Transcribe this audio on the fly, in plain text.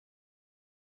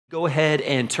Go ahead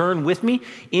and turn with me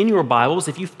in your Bibles,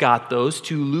 if you've got those,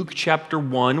 to Luke chapter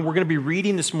 1. We're going to be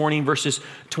reading this morning verses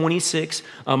 26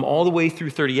 all the way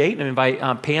through 38. And I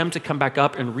invite Pam to come back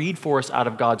up and read for us out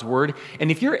of God's Word. And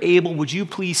if you're able, would you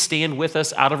please stand with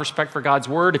us out of respect for God's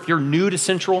Word? If you're new to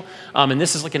Central, and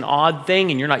this is like an odd thing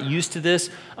and you're not used to this,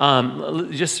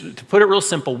 just to put it real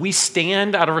simple, we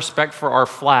stand out of respect for our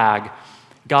flag.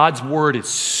 God's Word is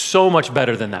so much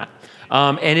better than that.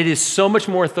 And it is so much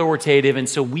more authoritative, and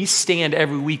so we stand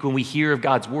every week when we hear of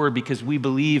God's Word because we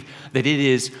believe that it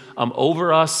is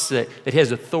over us, that it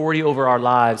has authority over our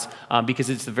lives because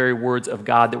it's the very words of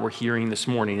God that we're hearing this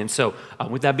morning. And so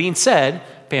with that being said,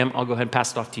 Pam, I'll go ahead and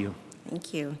pass it off to you.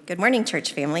 Thank you. Good morning,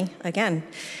 church family, again.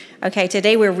 Okay,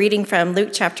 today we're reading from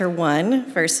Luke chapter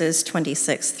 1, verses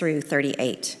 26 through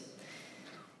 38.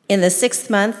 In the 6th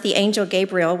month, the angel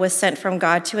Gabriel was sent from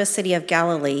God to a city of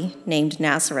Galilee named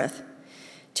Nazareth,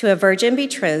 to a virgin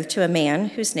betrothed to a man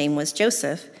whose name was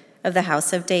Joseph, of the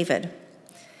house of David.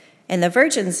 And the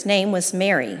virgin's name was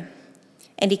Mary.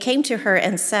 And he came to her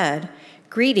and said,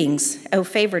 "Greetings, O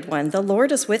favored one, the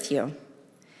Lord is with you."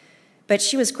 But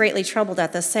she was greatly troubled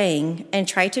at the saying and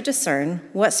tried to discern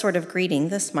what sort of greeting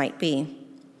this might be.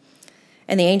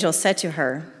 And the angel said to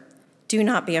her, "Do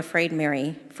not be afraid,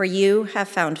 Mary, for you have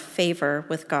found favor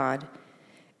with God.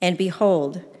 And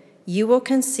behold, you will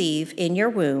conceive in your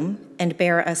womb and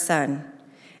bear a son,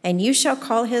 and you shall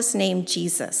call his name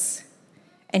Jesus.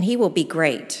 And he will be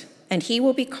great, and he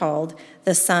will be called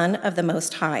the Son of the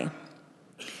Most High.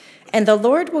 And the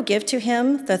Lord will give to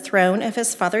him the throne of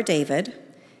his father David,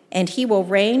 and he will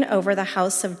reign over the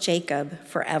house of Jacob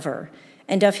forever,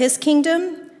 and of his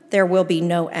kingdom there will be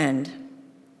no end."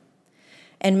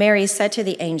 And Mary said to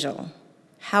the angel,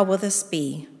 "How will this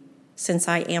be, since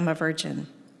I am a virgin?"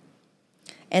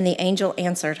 And the angel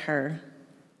answered her,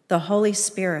 "The Holy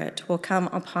Spirit will come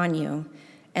upon you,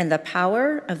 and the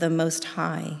power of the Most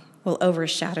High will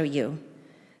overshadow you.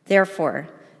 Therefore,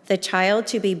 the child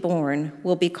to be born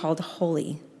will be called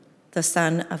Holy, the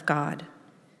Son of God.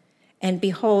 And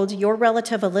behold, your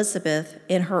relative Elizabeth,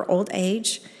 in her old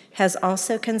age, has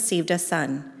also conceived a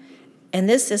son, and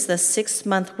this is the 6th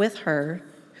month with her,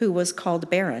 who was called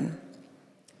barren.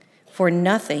 For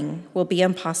nothing will be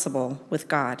impossible with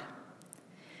God."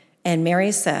 And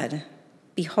Mary said,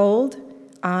 "Behold,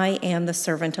 I am the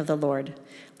servant of the Lord.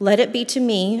 Let it be to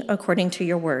me according to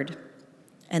your word."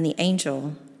 And the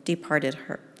angel departed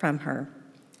from her.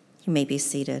 You may be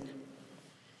seated.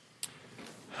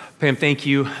 Pam, thank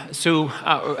you. So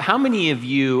how many of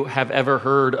you have ever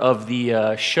heard of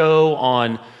the show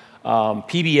on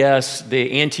PBS,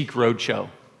 the Antique Roadshow?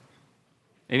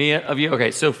 Any of you?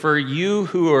 Okay, so for you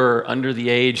who are under the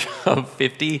age of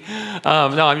 50,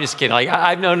 no, I'm just kidding. Like,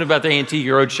 I've known about the Antique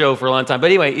Roadshow for a long time.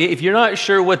 But anyway, if you're not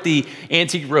sure what the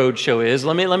Antique Roadshow is,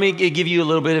 let me give you a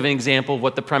little bit of an example of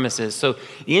what the premise is. So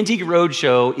the Antique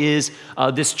Roadshow is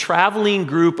this traveling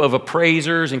group of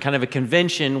appraisers and kind of a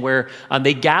convention where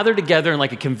they gather together in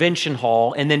like a convention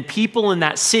hall, and then people in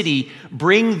that city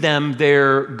bring them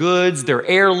their goods, their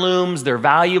heirlooms, their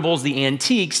valuables, the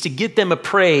antiques, to get them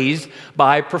appraised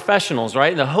by professionals,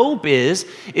 right? And the hope is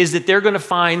that they're going to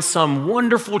find some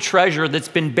wonderful treasure that's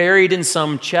been buried in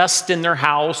some chest in their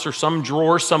house or some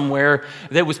drawer somewhere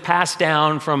that was passed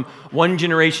down from one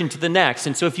generation to the next.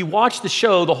 And so if you watch the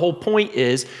show, the whole point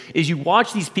is you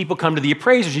watch these people come to the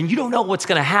appraisers and you don't know what's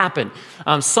going to happen.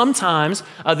 Sometimes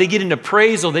they get an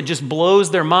appraisal that just blows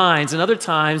their minds, and other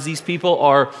times these people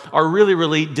are really,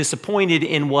 really disappointed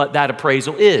in what that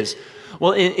appraisal is.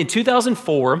 Well, in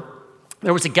 2004,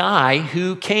 there was a guy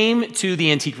who came to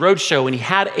the Antique Roadshow and he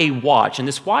had a watch, and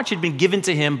this watch had been given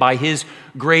to him by his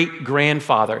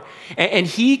great-grandfather. And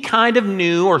he kind of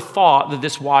knew or thought that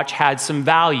this watch had some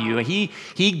value. And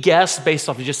he guessed, based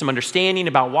off of just some understanding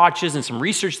about watches and some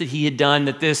research that he had done,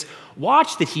 that this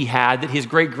watch that he had, that his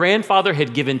great-grandfather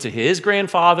had given to his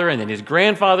grandfather, and then his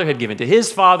grandfather had given to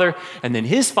his father, and then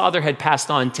his father had passed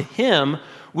on to him,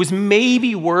 was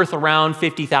maybe worth around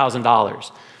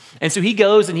 $50,000. And so he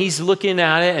goes and he's looking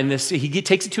at it, and he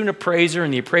takes it to an appraiser,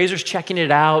 and the appraiser's checking it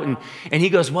out, and he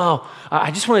goes, "Well, I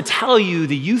just want to tell you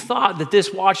that you thought that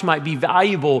this watch might be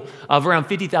valuable of around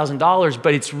 $50,000,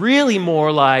 but it's really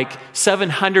more like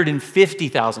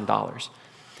 $750,000.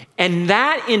 And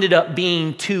that ended up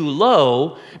being too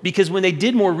low because when they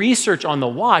did more research on the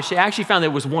watch, they actually found that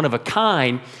it was one of a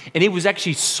kind, and it was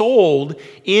actually sold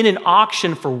in an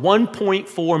auction for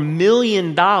 $1.4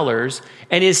 million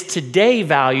and is today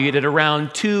valued at around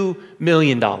 $2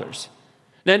 million.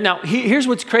 Now, here's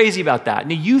what's crazy about that.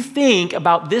 Now, you think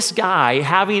about this guy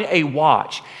having a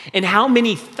watch and how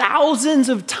many thousands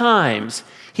of times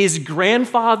His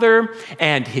grandfather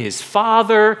and his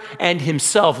father and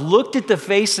himself looked at the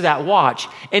face of that watch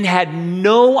and had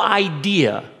no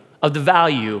idea of the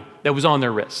value that was on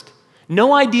their wrist.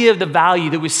 No idea of the value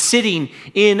that was sitting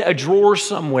in a drawer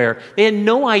somewhere. They had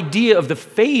no idea of the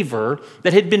favor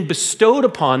that had been bestowed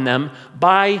upon them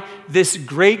by this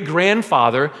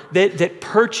great-grandfather that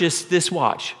purchased this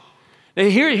watch. Now,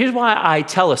 here's why I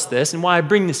tell us this and why I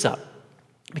bring this up.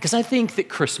 Because I think that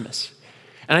Christmas,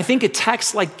 and I think a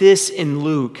text like this in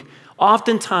Luke,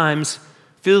 oftentimes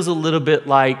feels a little bit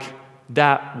like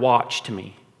that watch to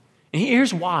me. And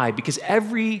here's why. Because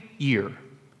every year,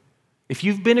 if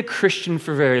you've been a Christian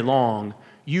for very long,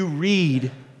 you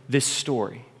read this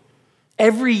story.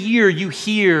 Every year you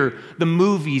hear the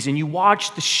movies and you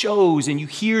watch the shows and you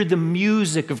hear the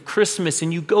music of Christmas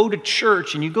and you go to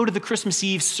church and you go to the Christmas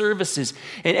Eve services.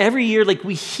 And every year, like,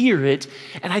 we hear it.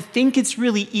 And I think it's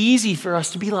really easy for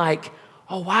us to be like,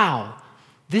 oh, wow,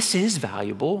 this is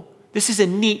valuable. This is a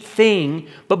neat thing.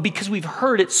 But because we've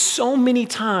heard it so many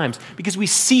times, because we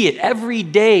see it every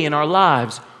day in our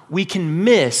lives, we can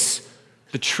miss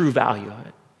the true value of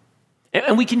it.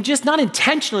 And we can just, not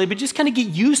intentionally, but just kind of get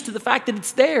used to the fact that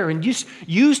it's there and just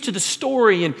used to the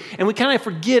story. And we kind of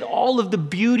forget all of the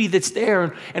beauty that's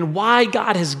there and why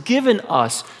God has given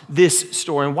us this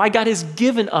story and why God has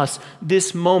given us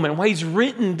this moment, why He's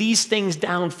written these things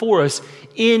down for us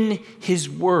in His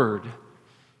Word.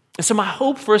 And so my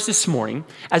hope for us this morning,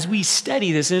 as we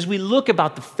study this and as we look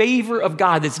about the favor of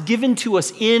God that's given to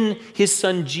us in His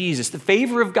Son Jesus, the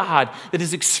favor of God that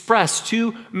is expressed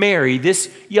to Mary, this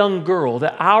young girl,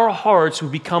 that our hearts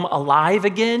would become alive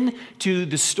again to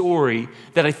the story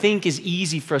that I think is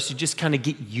easy for us to just kind of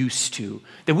get used to,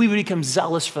 that we would become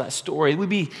zealous for that story, that we'd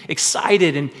be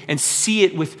excited and see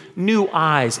it with new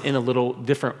eyes in a little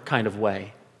different kind of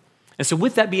way. And so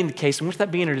with that being the case and with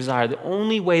that being our desire, the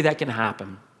only way that can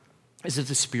happen is if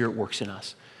the Spirit works in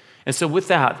us. And so with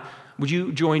that, would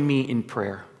you join me in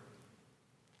prayer?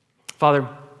 Father,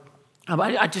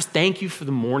 I just thank you for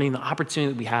the morning, the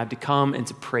opportunity that we had to come and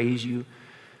to praise you,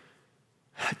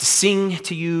 to sing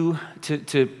to you,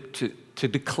 to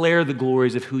declare the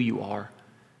glories of who you are.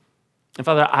 And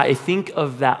Father, I think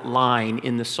of that line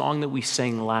in the song that we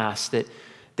sang last, that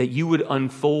you would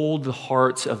unfold the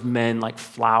hearts of men like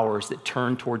flowers that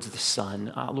turn towards the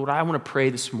sun. Lord, I want to pray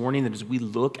this morning that as we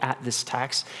look at this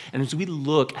text and as we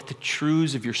look at the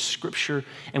truths of your scripture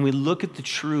and we look at the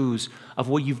truths of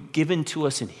what you've given to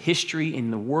us in history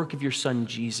in the work of your Son,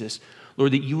 Jesus,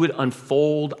 Lord, that you would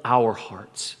unfold our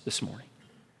hearts this morning.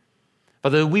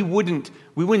 Father, we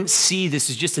wouldn't see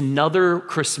this as just another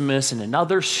Christmas and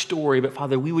another story, but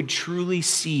Father, we would truly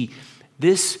see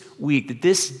this week,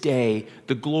 this day,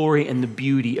 the glory and the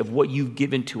beauty of what you've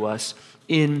given to us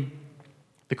in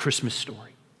the Christmas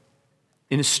story,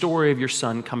 in the story of your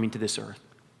Son coming to this earth.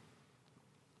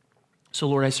 So,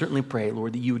 Lord, I certainly pray,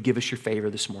 Lord, that you would give us your favor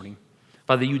this morning.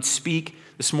 Father, you would speak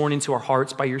this morning to our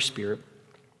hearts by your Spirit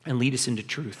and lead us into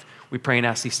truth. We pray and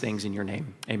ask these things in your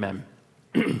name. Amen.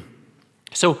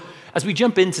 So, as we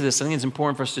jump into this, I think it's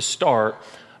important for us to start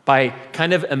by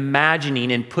kind of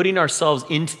imagining and putting ourselves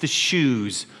into the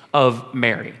shoes of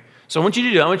Mary. So I want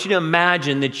you to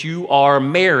imagine that you are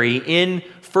Mary in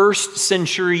first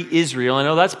century Israel. I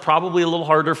know that's probably a little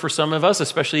harder for some of us,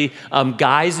 especially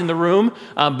guys in the room.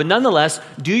 But nonetheless,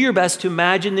 do your best to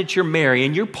imagine that you're Mary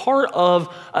and you're part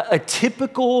of a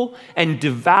typical and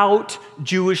devout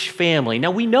Jewish family.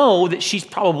 Now, we know that she's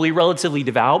probably relatively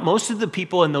devout. Most of the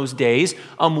people in those days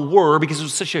were, because it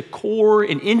was such a core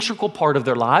and integral part of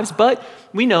their lives. But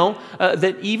we know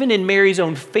that even in Mary's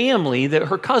own family, that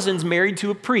her cousin's married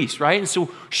to a priest, right? And so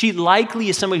she likely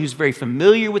is somebody who's very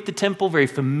familiar with the temple, very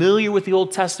familiar with the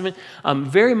Old Testament,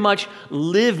 very much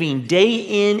living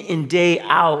day in and day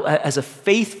out as a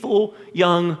faithful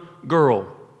young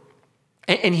girl.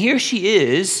 And here she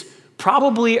is,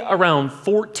 probably around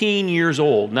 14 years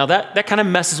old. Now that kind of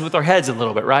messes with our heads a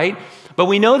little bit, right? But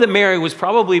we know that Mary was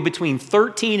probably between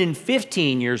 13 and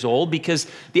 15 years old because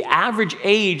the average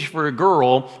age for a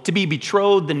girl to be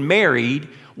betrothed and married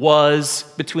was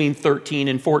between 13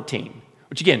 and 14.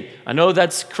 Which again, I know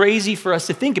that's crazy for us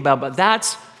to think about, but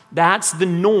that's the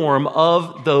norm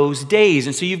of those days.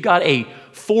 And so you've got a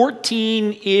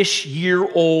 14-ish year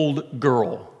old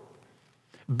girl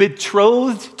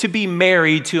betrothed to be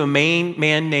married to a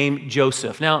man named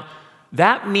Joseph. Now,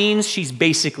 that means she's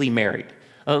basically married.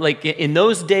 Like in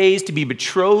those days, to be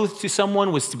betrothed to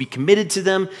someone was to be committed to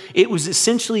them. It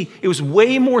was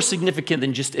way more significant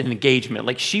than just an engagement.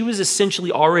 Like she was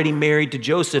essentially already married to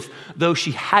Joseph, though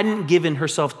she hadn't given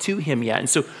herself to him yet. And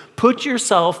so put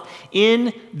yourself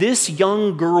in this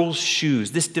young girl's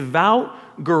shoes, this devout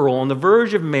girl on the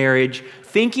verge of marriage,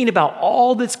 thinking about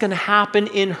all that's going to happen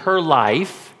in her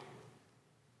life,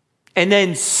 and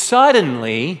then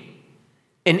suddenly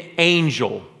an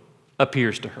angel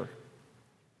appears to her.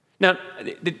 Now,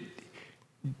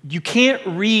 you can't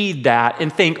read that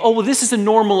and think, oh, well, this is a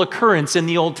normal occurrence in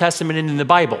the Old Testament and in the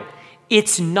Bible.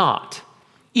 It's not.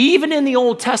 Even in the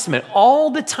Old Testament, all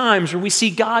the times where we see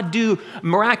God do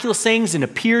miraculous things and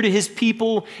appear to his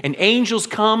people and angels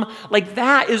come, like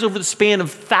that is over the span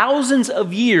of thousands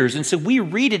of years. And so we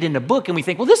read it in a book and we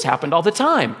think, well, this happened all the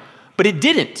time. But it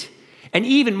didn't. And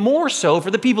even more so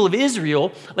for the people of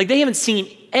Israel, like they haven't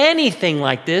seen anything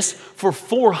like this for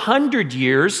 400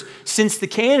 years since the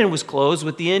canon was closed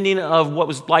with the ending of what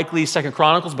was likely 2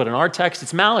 Chronicles, but in our text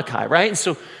it's Malachi, right? And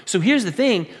so here's the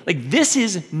thing, like this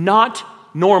is not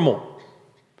normal.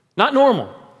 Not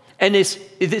normal. And this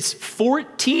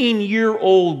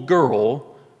 14-year-old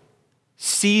girl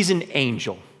sees an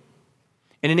angel.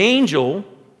 And an angel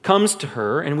comes to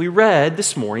her, and we read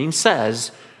this morning,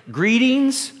 says,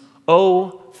 "Greetings,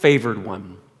 O favored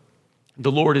one,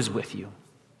 the Lord is with you."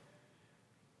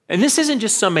 And this isn't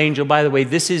just some angel, by the way,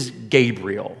 this is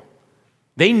Gabriel.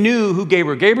 They knew who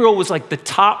Gabriel was, like the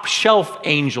top shelf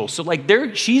angel. So like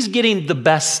she's getting the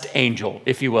best angel,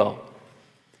 if you will.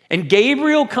 And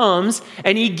Gabriel comes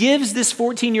and he gives this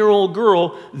 14-year-old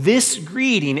girl this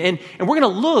greeting. And we're going to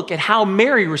look at how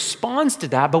Mary responds to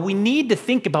that, but we need to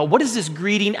think about, what does this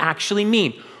greeting actually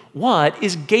mean? What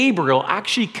is Gabriel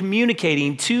actually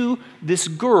communicating to this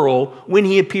girl when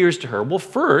he appears to her? Well,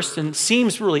 first, and it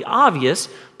seems really obvious,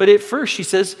 but at first she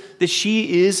says that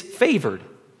she is favored.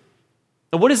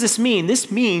 Now, what does this mean? This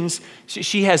means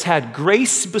she has had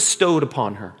grace bestowed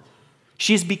upon her.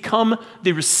 She has become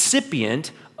the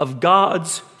recipient of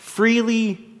God's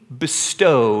freely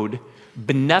bestowed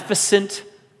beneficent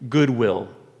goodwill.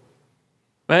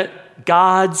 Right?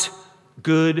 God's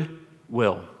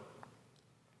goodwill.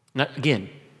 Now, again,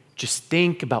 just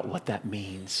think about what that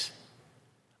means.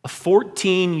 A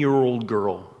 14-year-old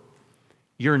girl,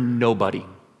 you're nobody.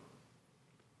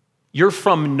 You're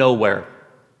from nowhere.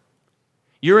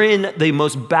 You're in the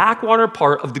most backwater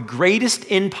part of the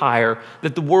greatest empire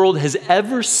that the world has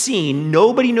ever seen.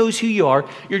 Nobody knows who you are.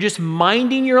 You're just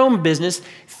minding your own business,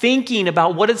 thinking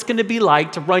about what it's going to be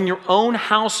like to run your own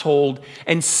household,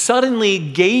 and suddenly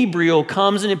Gabriel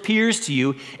comes and appears to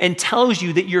you and tells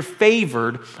you that you're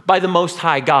favored by the Most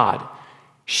High God.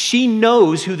 She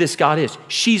knows who this God is.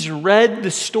 She's read the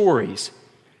stories.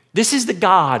 This is the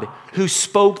God who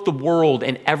spoke the world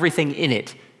and everything in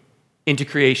it into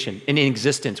creation and in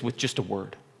existence with just a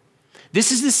word.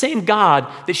 This is the same God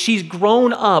that she's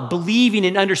grown up believing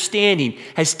and understanding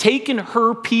has taken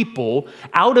her people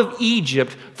out of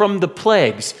Egypt from the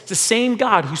plagues. It's the same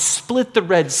God who split the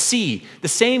Red Sea, the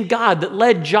same God that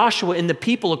led Joshua and the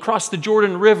people across the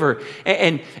Jordan River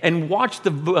and watched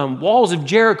the walls of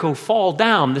Jericho fall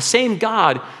down, the same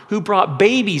God who brought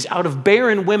babies out of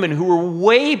barren women who were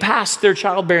way past their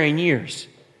childbearing years.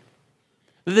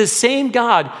 The same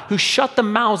God who shut the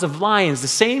mouths of lions, the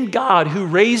same God who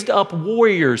raised up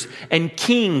warriors and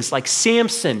kings like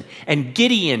Samson and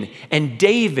Gideon and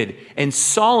David and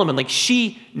Solomon. Like,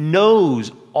 she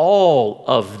knows all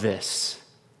of this.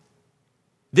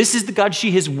 This is the God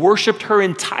she has worshiped her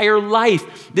entire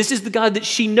life. This is the God that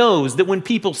she knows that when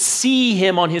people see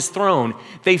him on his throne,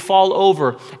 they fall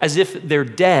over as if they're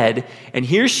dead. And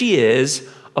here she is,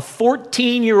 a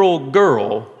 14-year-old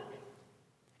girl.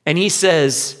 And he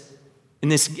says,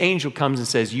 and this angel comes and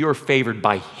says, you're favored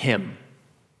by him.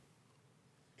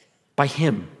 By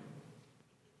him.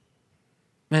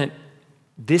 Man,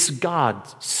 this God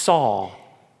saw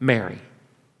Mary.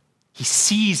 He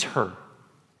sees her.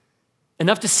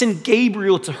 Enough to send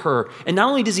Gabriel to her. And not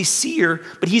only does he see her,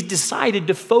 but he's decided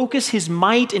to focus his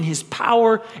might and his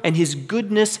power and his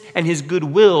goodness and his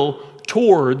goodwill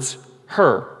towards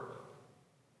her.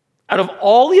 Out of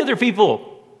all the other people,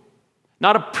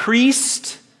 not a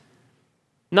priest,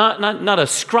 not a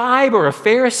scribe or a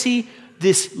Pharisee,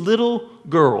 this little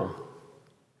girl.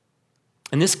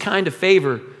 And this kind of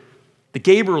favor that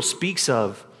Gabriel speaks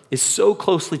of is so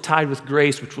closely tied with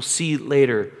grace, which we'll see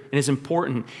later, and is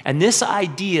important. And this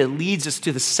idea leads us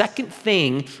to the second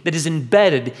thing that is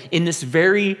embedded in this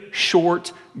very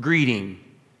short greeting.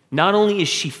 Not only is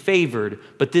she favored,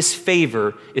 but this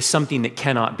favor is something that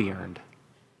cannot be earned.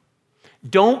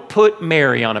 Don't put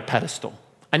Mary on a pedestal.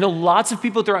 I know lots of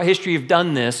people throughout history have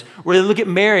done this, where they look at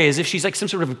Mary as if she's like some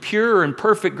sort of a pure and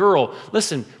perfect girl.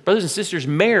 Listen, brothers and sisters,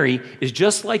 Mary is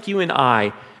just like you and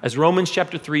I, as Romans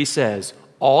chapter 3 says,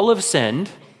 all have sinned.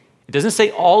 It doesn't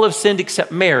say all have sinned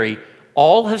except Mary.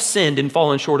 All have sinned and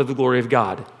fallen short of the glory of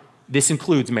God. This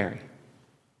includes Mary.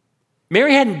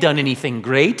 Mary hadn't done anything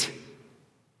great.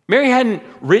 Mary hadn't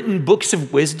written books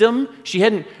of wisdom. She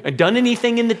hadn't done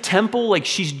anything in the temple. Like,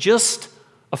 she's just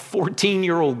a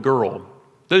 14-year-old girl.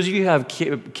 Those of you who have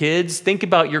kids, think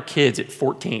about your kids at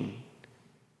 14,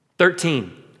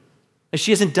 13. And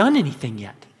she hasn't done anything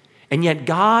yet. And yet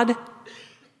God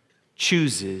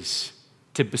chooses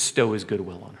to bestow his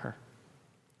goodwill on her.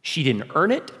 She didn't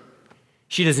earn it.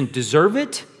 She doesn't deserve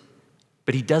it,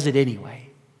 but he does it anyway.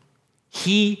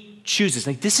 He chooses.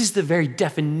 Like, this is the very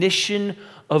definition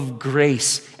of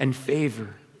grace and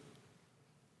favor.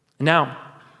 Now,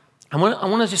 I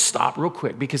want to just stop real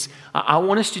quick because I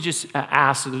want us to just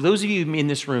ask, those of you in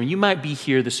this room, you might be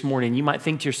here this morning, you might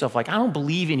think to yourself, like, I don't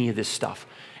believe any of this stuff.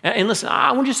 And listen,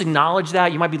 I want to just acknowledge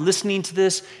that. You might be listening to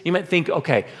this. You might think,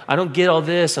 okay, I don't get all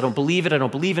this. I don't believe it. I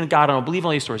don't believe in God. I don't believe in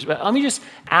all these stories. But let me just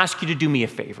ask you to do me a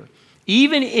favor.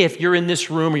 Even if you're in this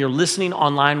room or you're listening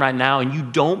online right now and you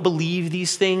don't believe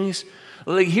these things,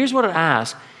 like, here's what I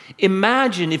ask.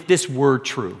 Imagine if this were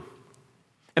true.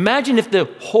 Imagine if the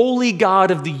holy God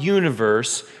of the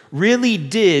universe really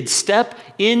did step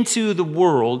into the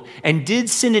world and did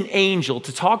send an angel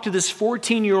to talk to this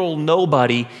 14-year-old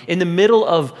nobody in the middle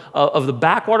of the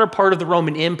backwater part of the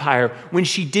Roman Empire when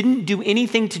she didn't do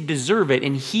anything to deserve it,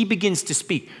 and he begins to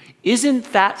speak.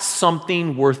 Isn't that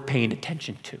something worth paying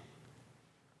attention to?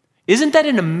 Isn't that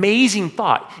an amazing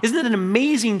thought? Isn't that an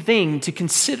amazing thing to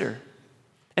consider?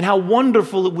 And how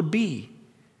wonderful it would be.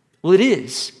 Well, it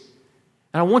is.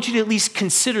 And I want you to at least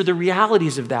consider the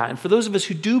realities of that. And for those of us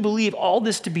who do believe all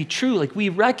this to be true, like, we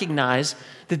recognize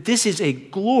that this is a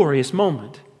glorious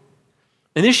moment.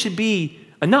 And this should be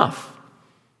enough.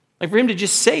 Like, for him to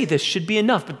just say this should be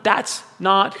enough. But that's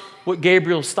not what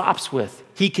Gabriel stops with.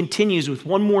 He continues with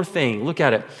one more thing. Look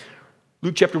at it.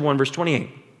 Luke chapter 1, verse 28.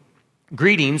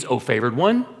 Greetings, O favored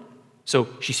one. So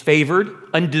she's favored,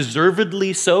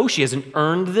 undeservedly so. She hasn't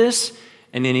earned this.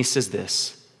 And then he says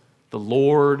this, the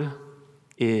Lord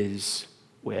is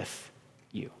with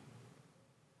you.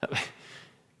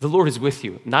 The Lord is with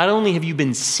you. Not only have you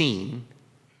been seen,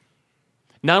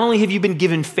 not only have you been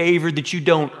given favor that you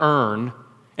don't earn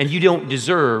and you don't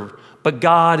deserve, but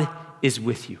God is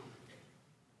with you.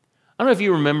 I don't know if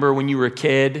you remember when you were a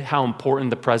kid how important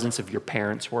the presence of your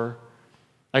parents were.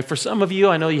 Like, for some of you,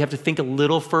 I know you have to think a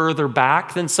little further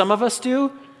back than some of us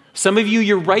do. Some of you,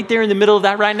 you're right there in the middle of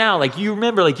that right now. Like, you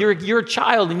remember, like, you're a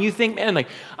child and you think, man, like,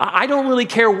 I don't really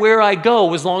care where I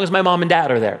go as long as my mom and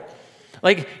dad are there.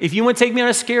 Like, if you want to take me on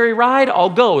a scary ride, I'll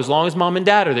go as long as mom and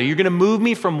dad are there. You're going to move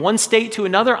me from one state to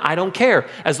another, I don't care,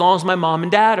 as long as my mom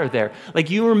and dad are there. Like,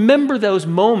 you remember those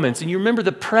moments and you remember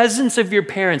the presence of your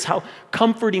parents, how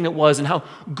comforting it was and how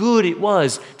good it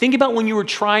was. Think about when you were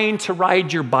trying to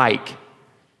ride your bike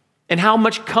and how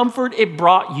much comfort it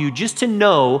brought you just to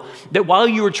know that while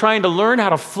you were trying to learn how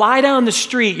to fly down the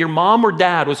street, your mom or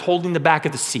dad was holding the back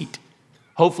of the seat.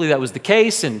 Hopefully that was the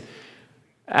case, and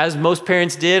as most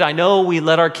parents did, I know we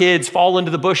let our kids fall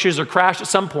into the bushes or crash at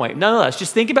some point. Nonetheless,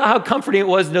 just think about how comforting it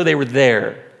was to know they were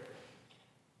there.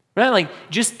 Right? Like,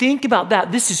 just think about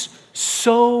that. This is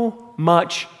so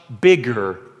much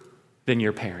bigger than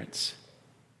your parents.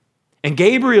 And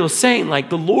Gabriel's saying, like,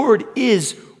 the Lord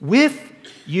is with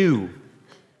you.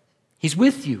 He's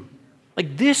with you.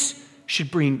 Like, this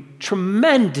should bring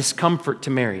tremendous comfort to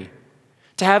Mary.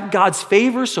 To have God's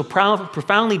favor so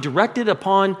profoundly directed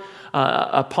upon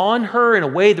her in a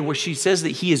way that where she says that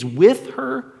he is with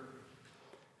her.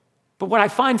 But what I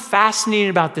find fascinating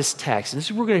about this text, and this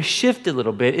is where we're going to shift a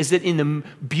little bit, is that in the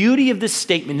beauty of this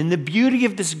statement, in the beauty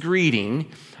of this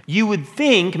greeting, you would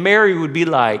think Mary would be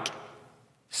like,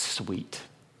 sweet.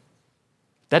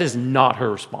 That is not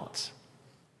her response.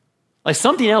 Like,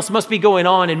 something else must be going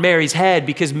on in Mary's head,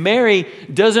 because Mary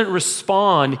doesn't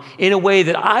respond in a way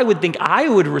that I would think I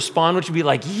would respond, which would be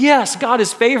like, yes, God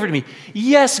has favored me.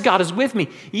 Yes, God is with me.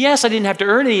 Yes, I didn't have to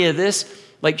earn any of this.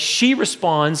 Like, she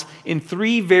responds in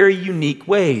three very unique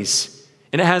ways.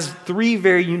 And it has three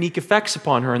very unique effects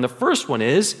upon her. And the first one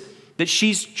is that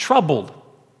she's troubled.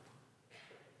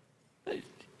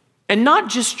 And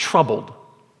not just troubled.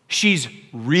 She's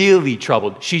really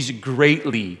troubled. She's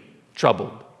greatly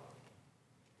troubled.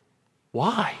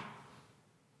 Why?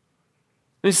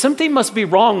 I mean, something must be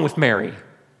wrong with Mary.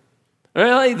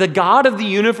 Right? The God of the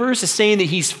universe is saying that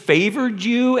he's favored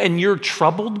you and you're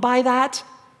troubled by that.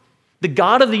 The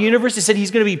God of the universe has said he's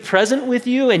going to be present with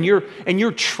you and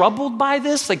you're troubled by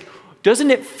this. Like, doesn't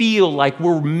it feel like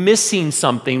we're missing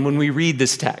something when we read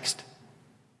this text?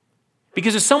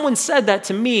 Because if someone said that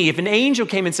to me, if an angel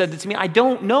came and said that to me, I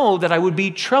don't know that I would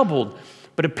be troubled.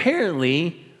 But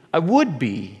apparently, I would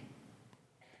be.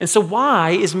 And so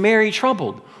why is Mary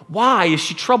troubled? Why is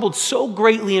she troubled so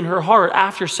greatly in her heart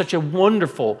after such a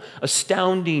wonderful,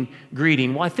 astounding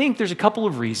greeting? Well, I think there's a couple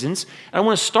of reasons. And I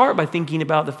want to start by thinking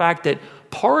about the fact that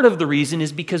part of the reason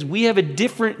is because we have a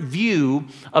different view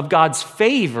of God's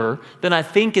favor than I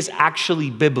think is actually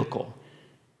biblical.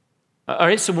 All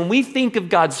right, so when we think of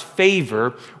God's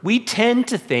favor, we tend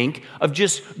to think of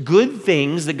just good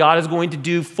things that God is going to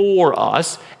do for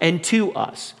us and to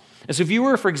us. And so if you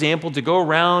were, for example, to go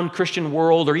around Christian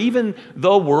world or even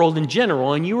the world in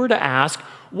general, and you were to ask,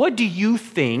 what do you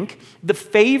think the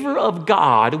favor of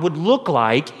God would look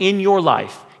like in your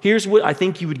life? Here's what I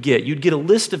think you would get. You'd get a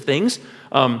list of things.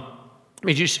 Let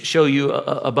me just show you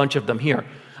a bunch of them here.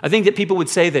 I think that people would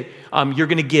say that you're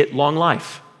going to get long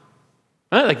life.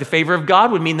 Right? Like the favor of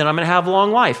God would mean that I'm going to have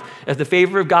long life. If the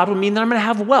favor of God would mean that I'm going to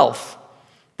have wealth.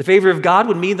 The favor of God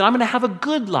would mean that I'm going to have a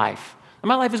good life.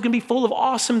 My life is going to be full of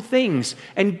awesome things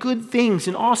and good things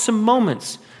and awesome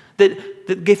moments. That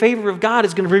the favor of God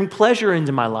is going to bring pleasure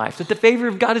into my life. That the favor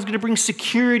of God is going to bring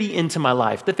security into my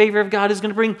life. The favor of God is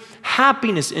going to bring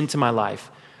happiness into my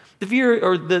life. The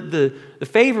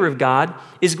favor of God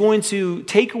is going to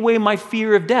take away my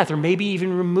fear of death, or maybe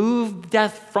even remove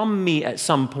death from me at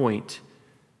some point.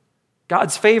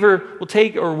 God's favor will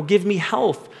take or will give me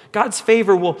health. God's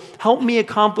favor will help me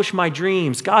accomplish my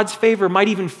dreams. God's favor might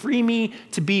even free me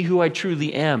to be who I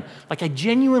truly am. Like, I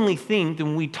genuinely think that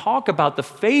when we talk about the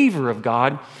favor of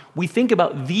God, we think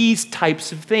about these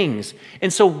types of things.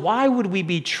 And so why would we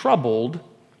be troubled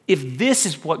if this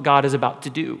is what God is about to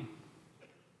do?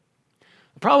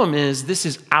 The problem is, this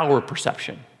is our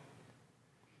perception.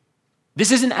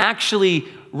 This isn't actually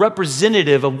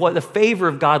representative of what the favor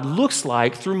of God looks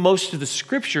like through most of the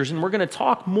scriptures, and we're going to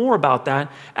talk more about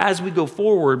that as we go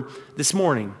forward this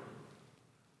morning.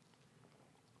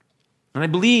 And I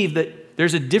believe that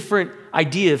there's a different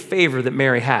idea of favor that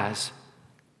Mary has.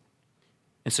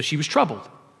 And so she was troubled.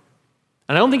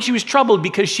 And I don't think she was troubled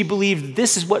because she believed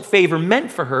this is what favor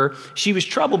meant for her. She was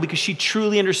troubled because she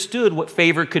truly understood what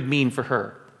favor could mean for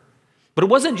her. But it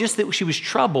wasn't just that she was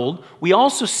troubled. We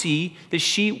also see that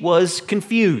she was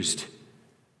confused,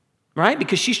 right?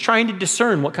 Because she's trying to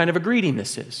discern what kind of a greeting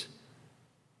this is.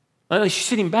 She's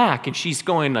sitting back and she's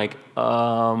going like,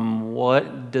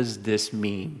 what does this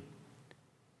mean?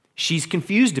 She's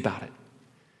confused about it.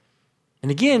 And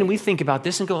again, we think about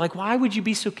this and go like, why would you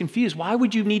be so confused? Why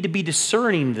would you need to be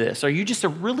discerning this? Are you just a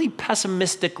really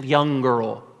pessimistic young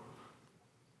girl?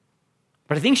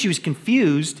 But I think she was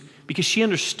confused because she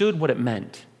understood what it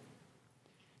meant.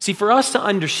 See, for us to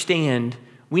understand,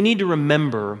 we need to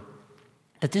remember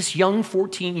that this young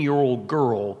 14-year-old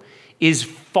girl is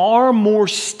far more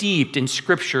steeped in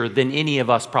Scripture than any of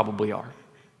us probably are.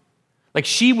 Like,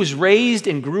 she was raised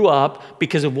and grew up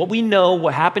because of what we know,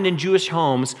 what happened in Jewish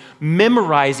homes,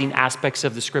 memorizing aspects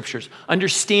of the Scriptures,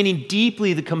 understanding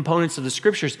deeply the components of the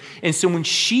Scriptures. And so when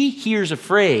she hears a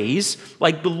phrase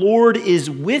like, the Lord is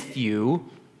with you,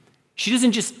 she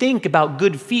doesn't just think about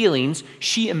good feelings,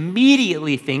 she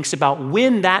immediately thinks about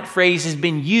when that phrase has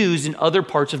been used in other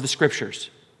parts of the Scriptures.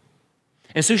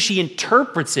 And so she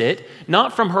interprets it,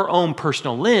 not from her own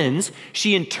personal lens,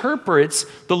 she interprets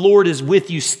the Lord is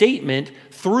with you statement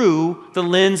through the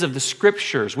lens of the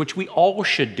Scriptures, which we all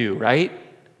should do, right?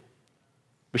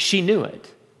 But she knew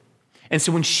it. And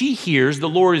so when she hears the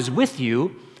Lord is with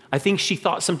you, I think she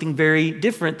thought something very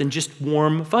different than just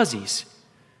warm fuzzies.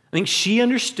 I think she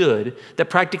understood that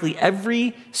practically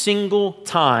every single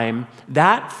time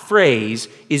that phrase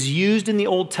is used in the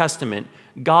Old Testament,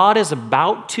 God is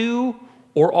about to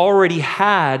or already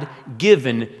had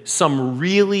given some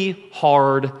really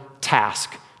hard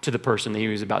task to the person that he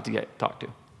was about to talk to.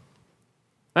 All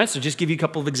right, so just give you a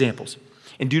couple of examples.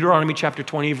 In Deuteronomy chapter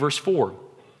 20, verse 4,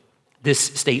 this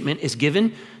statement is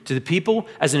given to the people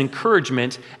as an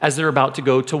encouragement as they're about to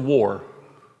go to war.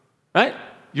 Right?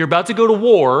 You're about to go to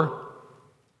war.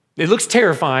 It looks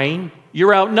terrifying.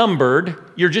 You're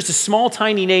outnumbered. You're just a small,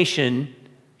 tiny nation.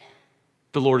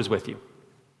 The Lord is with you.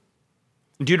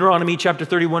 In Deuteronomy chapter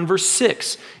 31, verse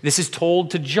 6, this is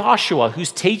told to Joshua,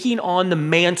 who's taking on the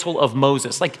mantle of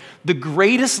Moses, like the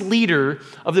greatest leader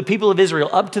of the people of Israel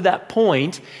up to that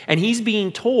point. And he's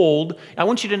being told, I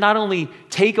want you to not only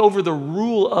take over the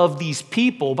rule of these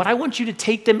people, but I want you to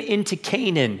take them into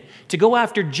Canaan, to go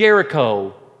after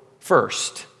Jericho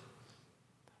first.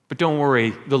 But don't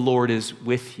worry, the Lord is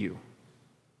with you.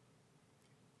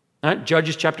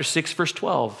 Judges chapter 6, verse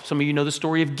 12. Some of you know the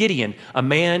story of Gideon, a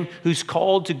man who's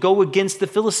called to go against the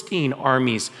Philistine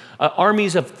armies,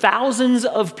 armies of thousands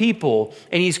of people,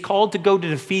 and he's called to go to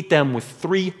defeat them with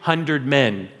 300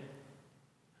 men.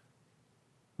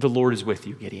 The Lord is with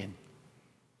you, Gideon.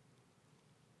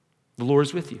 The Lord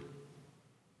is with you.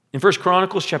 In 1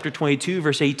 Chronicles chapter 22,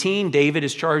 verse 18, David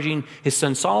is charging his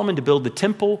son Solomon to build the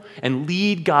temple and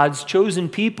lead God's chosen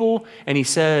people. And he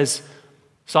says,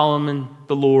 Solomon,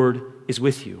 the Lord is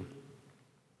with you.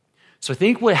 So I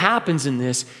think what happens in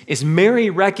this is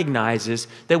Mary recognizes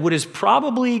that what is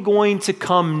probably going to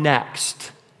come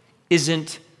next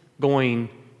isn't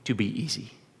going to be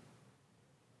easy.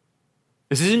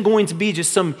 This isn't going to be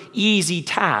just some easy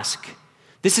task.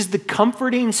 This is the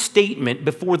comforting statement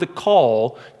before the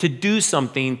call to do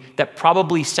something that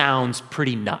probably sounds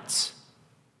pretty nuts.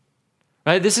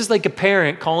 Right? This is like a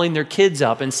parent calling their kids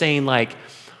up and saying like,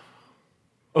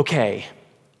 okay,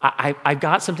 I've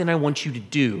got something I want you to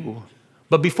do,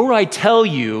 but before I tell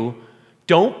you,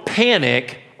 don't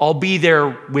panic, I'll be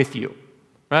there with you,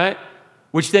 right?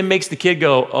 Which then makes the kid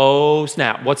go, oh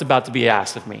snap, what's about to be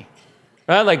asked of me?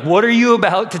 Right? Like, what are you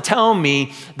about to tell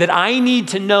me that I need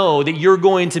to know that you're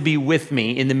going to be with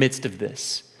me in the midst of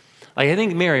this? Like, I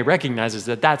think Mary recognizes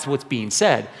that that's what's being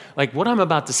said. Like, what I'm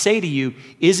about to say to you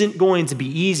isn't going to be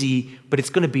easy, but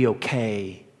it's going to be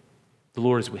okay. The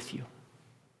Lord is with you.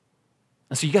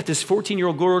 And so you got this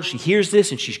 14-year-old girl, she hears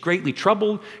this and she's greatly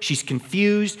troubled. She's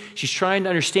confused. She's trying to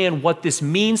understand what this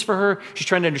means for her. She's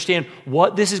trying to understand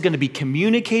what this is going to be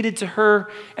communicated to her,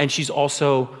 and she's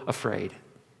also afraid.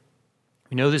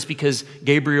 We know this because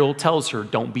Gabriel tells her,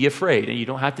 don't be afraid. And you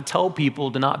don't have to tell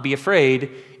people to not be afraid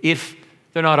if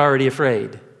they're not already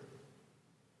afraid.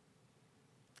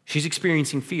 She's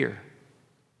experiencing fear,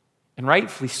 and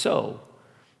rightfully so.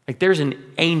 Like, there's an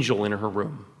angel in her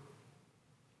room.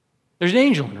 There's an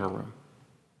angel in her room.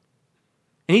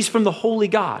 And he's from the holy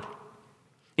God.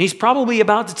 And he's probably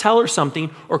about to tell her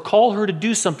something or call her to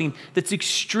do something that's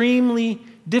extremely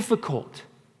difficult.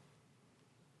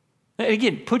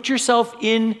 Again, put yourself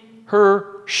in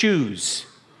her shoes.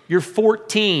 You're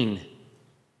 14.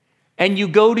 And you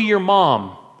go to your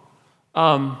mom.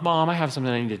 Mom, I have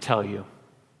something I need to tell you.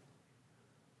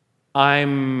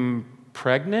 I'm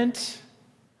pregnant,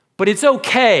 but it's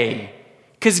okay.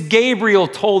 Because Gabriel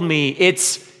told me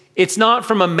it's not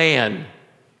from a man,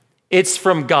 it's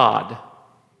from God.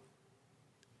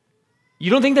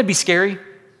 You don't think that'd be scary?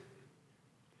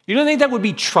 You don't think that would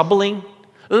be troubling?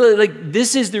 Like,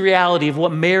 this is the reality of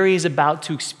what Mary is about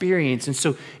to experience. And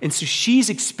so she's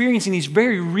experiencing these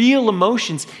very real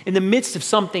emotions in the midst of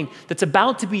something that's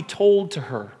about to be told to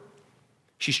her.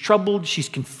 She's troubled, she's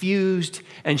confused,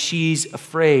 and she's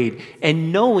afraid.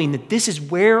 And knowing that this is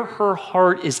where her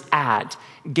heart is at,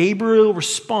 Gabriel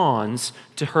responds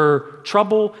to her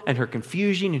trouble and her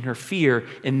confusion and her fear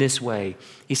in this way.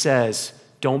 He says,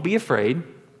 don't be afraid.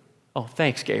 Oh,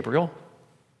 thanks, Gabriel.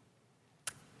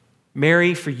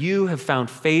 Mary, for you have found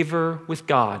favor with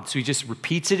God. So he just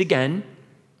repeats it again.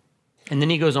 And then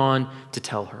he goes on to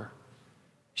tell her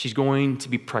she's going to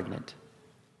be pregnant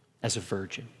as a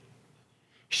virgin.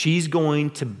 She's going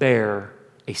to bear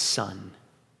a son.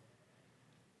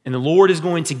 And the Lord is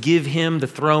going to give him the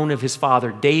throne of his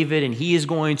father David, and he is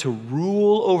going to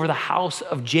rule over the house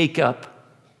of Jacob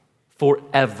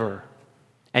forever.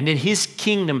 And in his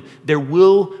kingdom, there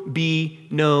will be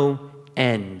no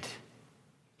end.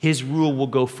 His rule will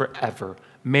go forever.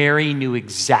 Mary knew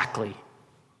exactly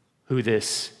who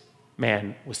this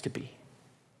man was to be.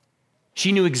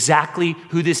 She knew exactly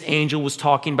who this angel was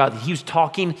talking about. He was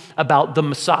talking about the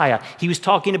Messiah. He was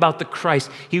talking about the Christ.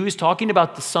 He was talking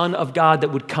about the Son of God that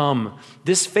would come.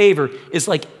 This favor is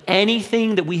like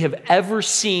anything that we have ever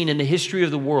seen in the history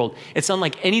of the world. It's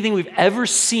unlike anything we've ever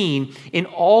seen in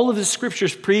all of the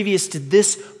scriptures previous to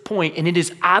this point, and it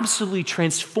is absolutely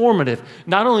transformative,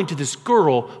 not only to this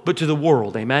girl, but to the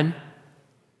world. Amen?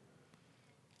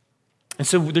 And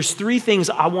so there's three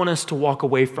things I want us to walk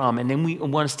away from, and then we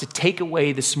want us to take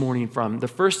away this morning from. The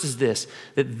first is this,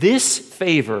 that this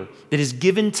favor that is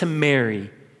given to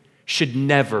Mary should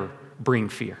never bring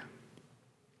fear.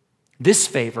 This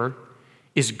favor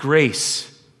is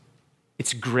grace.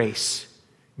 It's grace.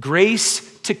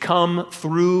 Grace to come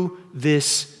through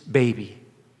this baby.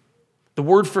 The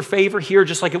word for favor here,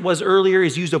 just like it was earlier,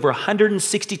 is used over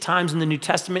 160 times in the New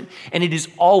Testament, and it is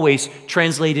always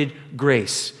translated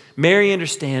grace. Mary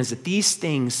understands that these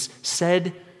things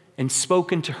said and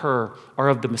spoken to her are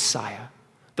of the Messiah,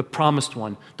 the promised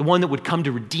one, the one that would come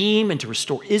to redeem and to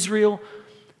restore Israel,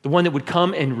 the one that would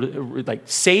come and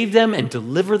save them and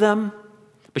deliver them.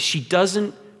 But she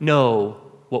doesn't know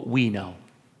what we know.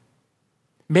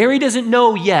 Mary doesn't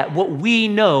know yet what we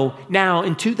know now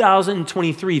in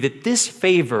 2023, that this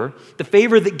favor, the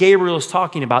favor that Gabriel is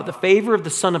talking about, the favor of the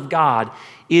Son of God,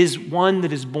 is one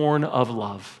that is born of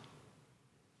love.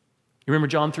 You remember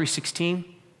John 3:16?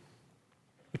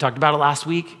 We talked about it last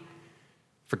week.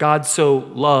 For God so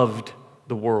loved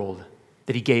the world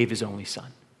that he gave his only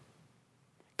son.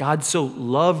 God so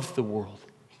loved the world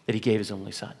that he gave his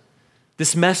only son.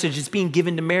 This message is being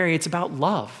given to Mary. It's about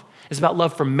love. It's about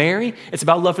love for Mary. It's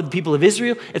about love for the people of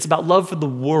Israel. It's about love for the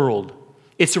world.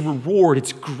 It's a reward.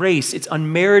 It's grace. It's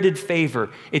unmerited favor.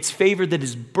 It's favor that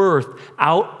is birthed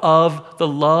out of the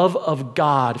love of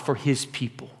God for his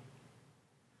people.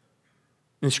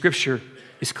 And Scripture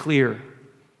is clear.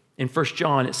 In 1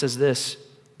 John, it says this: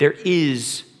 there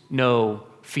is no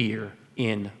fear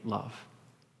in love,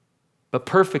 but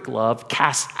perfect love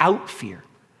casts out fear.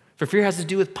 For fear has to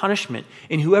do with punishment,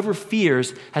 and whoever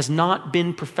fears has not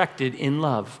been perfected in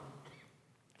love.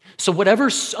 So whatever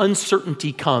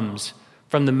uncertainty comes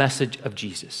from the message of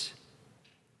Jesus,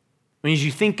 I mean, as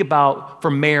you think about, for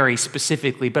Mary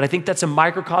specifically, but I think that's a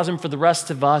microcosm for the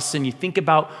rest of us, and you think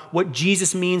about what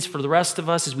Jesus means for the rest of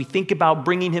us as we think about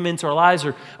bringing him into our lives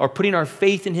or putting our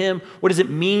faith in him. What does it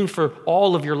mean for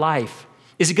all of your life?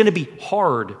 Is it going to be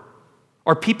hard?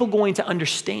 Are people going to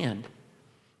understand?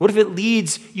 What if it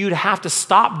leads you to have to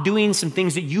stop doing some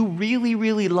things that you really,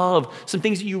 really love, some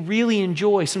things that you really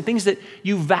enjoy, some things that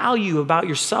you value about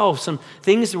yourself, some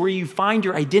things where you find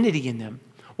your identity in them?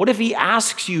 What if he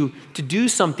asks you to do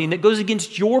something that goes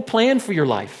against your plan for your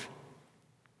life?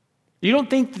 You don't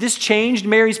think this changed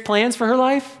Mary's plans for her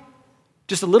life?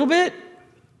 Just a little bit?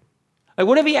 Like,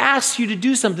 what if he asks you to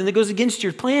do something that goes against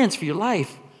your plans for your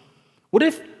life? What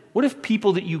if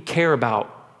people that you care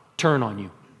about turn on you?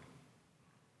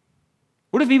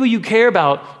 What if people you care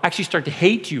about actually start to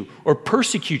hate you or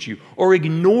persecute you or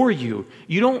ignore you?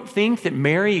 You don't think that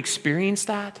Mary experienced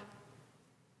that?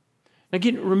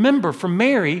 Again, remember, for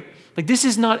Mary, like, this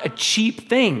is not a cheap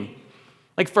thing.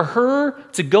 Like, for her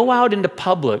to go out into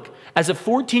public as a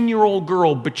 14-year-old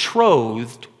girl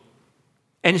betrothed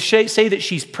and say that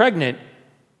she's pregnant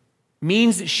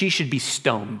means that she should be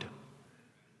stoned.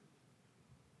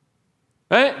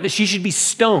 Right? That she should be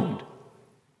stoned.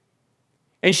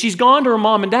 And she's gone to her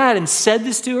mom and dad and said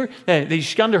this to her.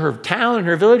 She's gone to her town and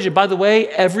her village. And by the way,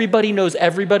 everybody knows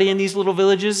everybody in these little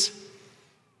villages.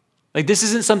 Like, this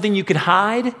isn't something you could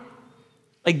hide.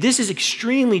 Like, this is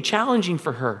extremely challenging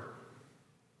for her.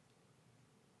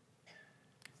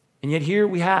 And yet here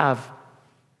we have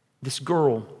this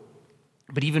girl.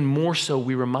 But even more so,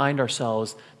 we remind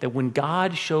ourselves that when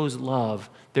God shows love,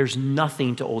 there's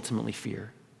nothing to ultimately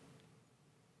fear.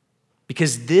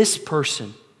 Because this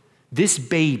person, this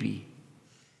baby,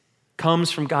 comes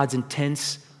from God's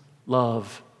intense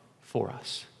love for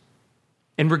us.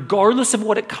 And regardless of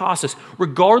what it costs us,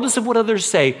 regardless of what others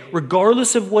say,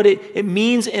 regardless of what it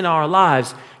means in our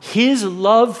lives, his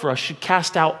love for us should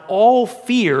cast out all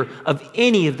fear of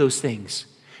any of those things,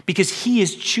 because he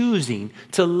is choosing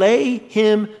to lay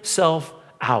himself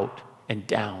out and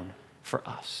down for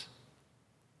us.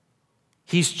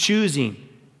 He's choosing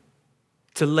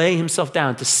to lay himself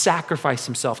down, to sacrifice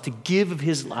himself, to give of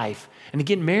his life. And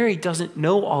again, Mary doesn't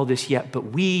know all this yet, but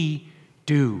we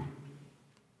do.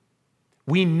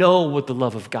 We know what the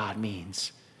love of God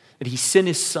means, that he sent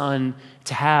his son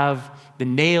to have the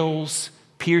nails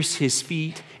pierce his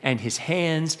feet and his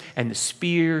hands and the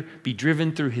spear be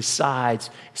driven through his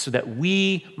sides so that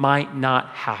we might not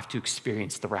have to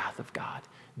experience the wrath of God.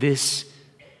 This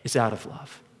is out of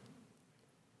love.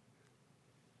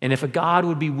 And if a God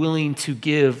would be willing to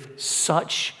give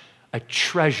such a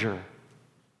treasure,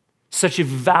 such a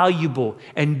valuable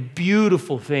and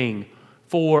beautiful thing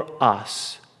for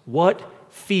us, what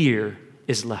fear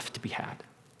is left to be had?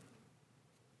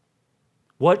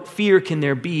 What fear can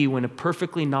there be when a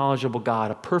perfectly knowledgeable God,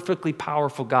 a perfectly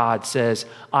powerful God says,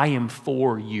 I am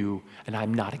for you and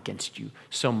I'm not against you,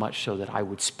 so much so that I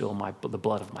would spill the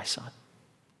blood of my son?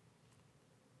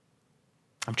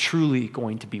 I'm truly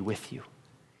going to be with you.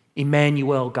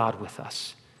 Emmanuel, God with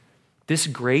us. This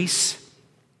grace,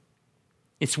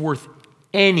 it's worth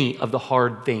any of the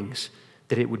hard things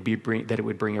that it would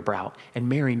bring about. And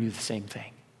Mary knew the same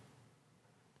thing.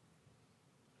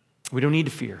 We don't need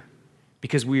to fear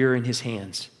because we are in his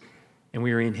hands and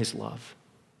we are in his love.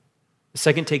 The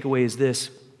second takeaway is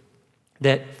this,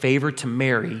 that favor to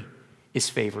Mary is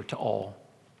favor to all.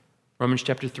 Romans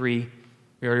chapter 3,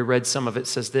 we already read some of it,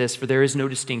 says this: for there is no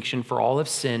distinction, for all have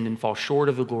sinned and fall short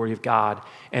of the glory of God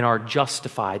and are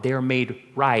justified. They are made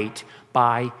right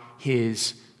by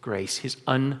his grace, his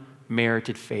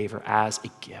unmerited favor as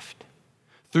a gift,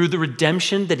 through the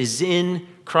redemption that is in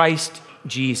Christ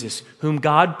Jesus, whom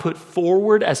God put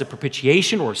forward as a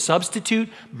propitiation or a substitute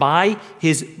by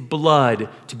his blood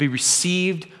to be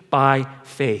received by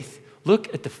faith.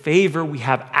 Look at the favor we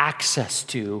have access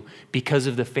to because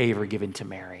of the favor given to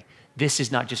Mary. This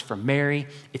is not just for Mary,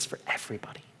 it's for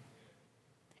everybody.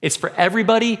 It's for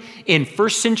everybody in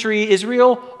first century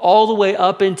Israel all the way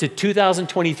up into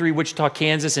 2023 Wichita,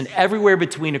 Kansas, and everywhere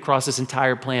between across this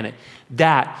entire planet.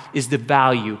 That is the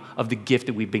value of the gift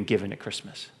that we've been given at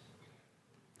Christmas.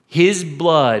 His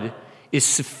blood is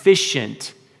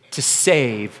sufficient to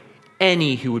save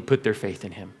any who would put their faith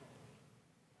in him.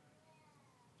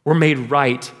 We're made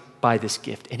right by this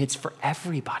gift, and it's for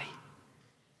everybody.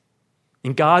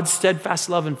 In God's steadfast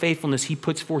love and faithfulness, he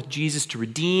puts forth Jesus to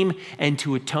redeem and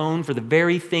to atone for the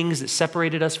very things that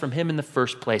separated us from him in the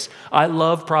first place. I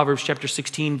love Proverbs chapter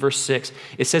 16, verse 6.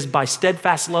 It says, by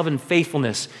steadfast love and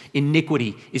faithfulness,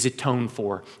 iniquity is atoned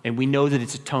for. And we know that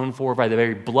it's atoned for by the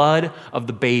very blood of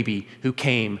the baby who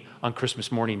came on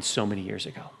Christmas morning so many years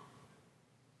ago.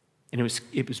 And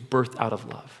it was birthed out of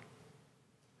love.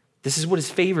 This is what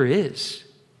his favor is.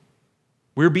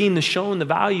 We're being shown the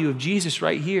value of Jesus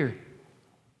right here.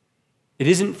 It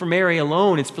isn't for Mary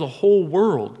alone, it's for the whole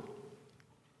world.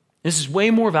 This is way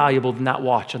more valuable than that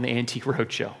watch on the Antique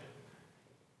Roadshow.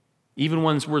 Even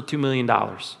one that's worth $2 million.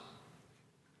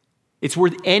 It's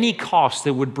worth any cost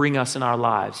that would bring us in our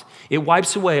lives. It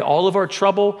wipes away all of our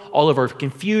trouble, all of our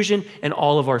confusion, and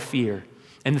all of our fear.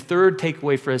 And the third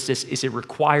takeaway for us is it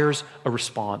requires a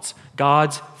response.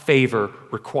 God's favor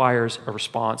requires a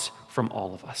response from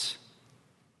all of us.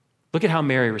 Look at how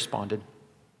Mary responded.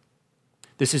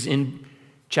 This is in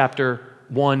chapter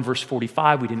 1, verse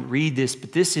 45. We didn't read this,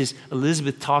 but this is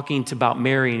Elizabeth talking about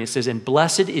Mary, and it says, and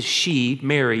blessed is she,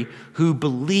 Mary, who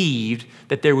believed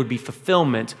that there would be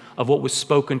fulfillment of what was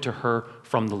spoken to her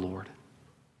from the Lord.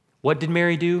 What did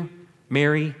Mary do?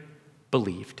 Mary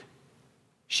believed.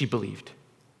 She believed.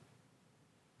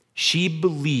 She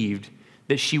believed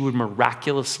that she would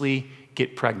miraculously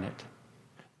get pregnant.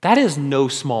 That is no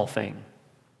small thing.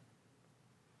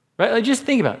 Right? Like, just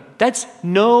think about it. That's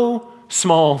no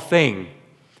small thing.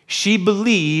 She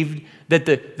believed that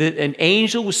an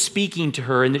angel was speaking to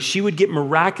her and that she would get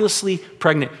miraculously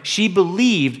pregnant. She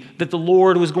believed that the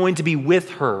Lord was going to be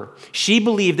with her. She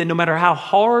believed that no matter how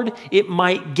hard it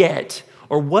might get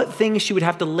or what things she would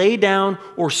have to lay down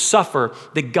or suffer,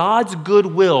 that God's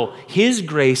goodwill, his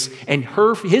grace, and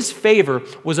his favor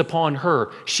was upon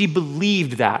her. She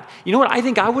believed that. You know what I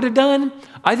think I would have done?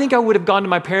 I think I would have gone to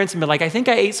my parents and been like, I think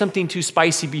I ate something too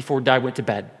spicy before I went to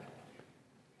bed.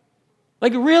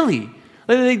 Like, really?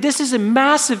 Like, this is a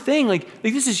massive thing. Like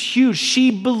this is huge. She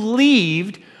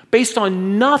believed, based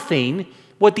on nothing,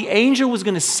 what the angel was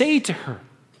going to say to her.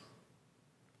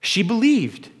 She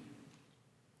believed.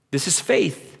 This is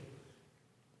faith.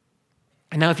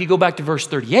 And now if you go back to verse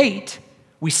 38,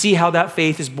 we see how that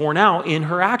faith is borne out in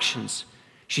her actions.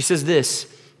 She says this,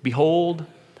 behold,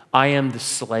 I am the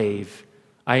slave.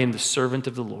 I am the servant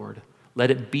of the Lord.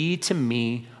 Let it be to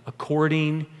me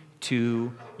according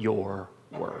to your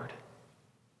word.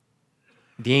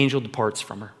 The angel departs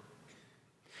from her.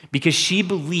 Because she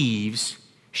believes,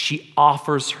 she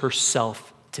offers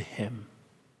herself to him.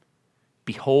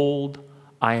 Behold,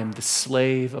 I am the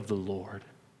slave of the Lord.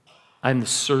 I am the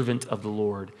servant of the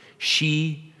Lord.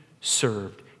 She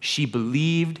served. She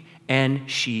believed and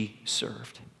she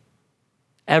served.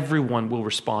 Everyone will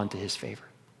respond to his favor.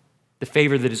 The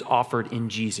favor that is offered in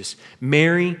Jesus.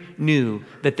 Mary knew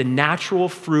that the natural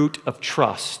fruit of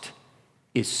trust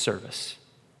is service.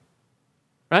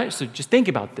 Right? So just think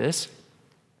about this.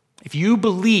 If you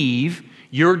believe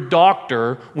your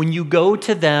doctor, when you go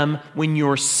to them when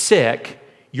you're sick,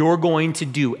 you're going to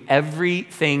do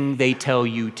everything they tell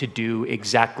you to do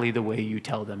exactly the way you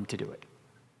tell them to do it.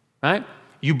 Right?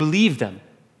 You believe them.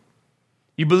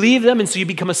 You believe them, and so you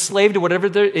become a slave to whatever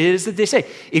it is that they say.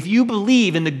 If you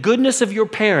believe in the goodness of your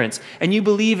parents, and you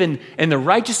believe in the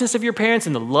righteousness of your parents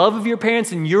and the love of your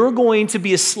parents, then you're going to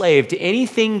be a slave to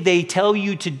anything they tell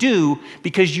you to do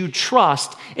because you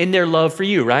trust in their love for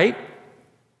you, right?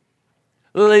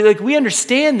 Like we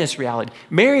understand this reality.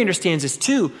 Mary understands this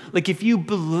too. Like if you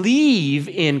believe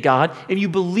in God, and you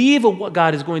believe in what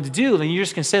God is going to do, then you're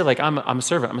just going to say like, I'm a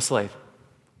servant, I'm a slave.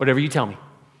 Whatever you tell me.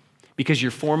 Because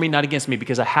you're for me, not against me,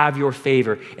 because I have your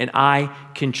favor and I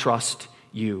can trust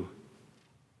you.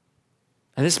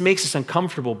 And this makes us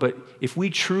uncomfortable, but if we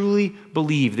truly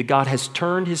believe that God has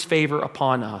turned his favor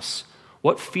upon us,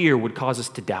 what fear would cause us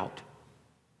to doubt?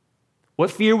 What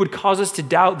fear would cause us to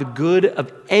doubt the good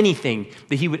of anything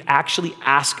that he would actually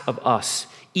ask of us,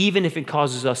 even if it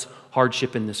causes us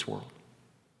hardship in this world?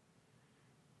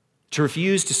 To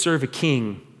refuse to serve a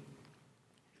king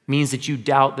means that you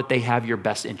doubt that they have your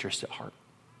best interest at heart.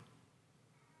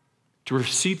 To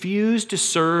refuse to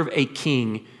serve a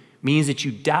king means that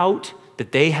you doubt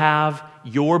that they have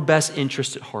your best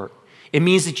interest at heart. It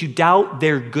means that you doubt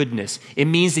their goodness. It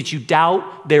means that you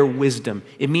doubt their wisdom.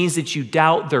 It means that you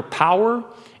doubt their power.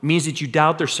 It means that you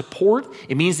doubt their support.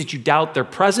 It means that you doubt their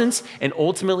presence. And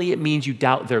ultimately, it means you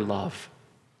doubt their love.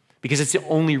 Because it's the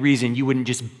only reason you wouldn't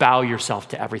just bow yourself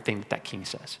to everything that that king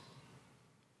says.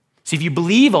 See, if you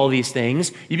believe all these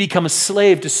things, you become a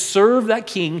slave to serve that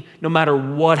king no matter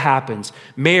what happens.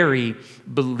 Mary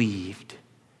believed,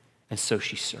 and so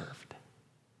she served.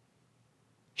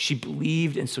 She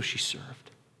believed, and so she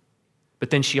served.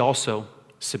 But then she also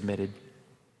submitted.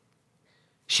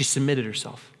 She submitted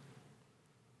herself.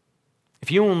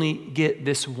 If you only get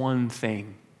this one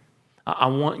thing, I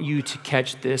want you to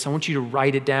catch this. I want you to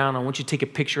write it down. I want you to take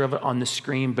a picture of it on the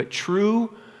screen. But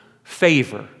true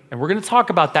favor, and we're going to talk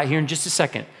about that here in just a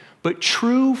second, but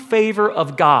true favor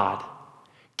of God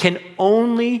can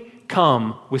only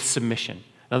come with submission.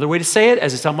 Another way to say it,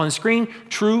 as it's up on the screen,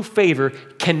 true favor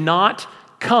cannot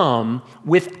come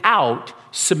without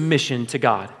submission to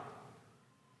God.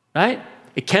 Right?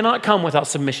 It cannot come without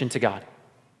submission to God.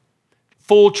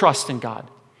 Full trust in God.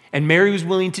 And Mary was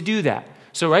willing to do that.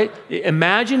 So, right,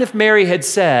 imagine if Mary had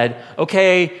said,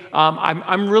 okay,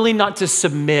 I'm really not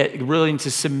willing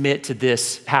to submit to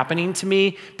this happening to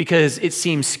me because it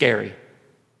seems scary,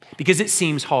 because it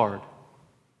seems hard.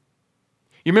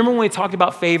 You remember when we talked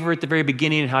about favor at the very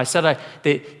beginning and how I said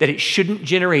that it shouldn't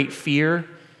generate fear?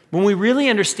 When we really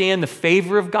understand the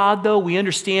favor of God, though, we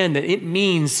understand that it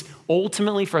means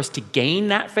ultimately for us to gain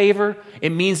that favor,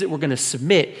 it means that we're going to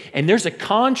submit. And there's a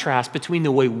contrast between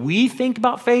the way we think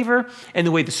about favor and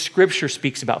the way the Scripture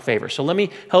speaks about favor. So let me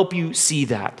help you see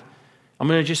that. I'm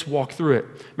going to just walk through it.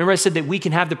 Remember I said that we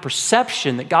can have the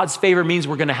perception that God's favor means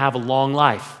we're going to have a long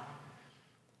life.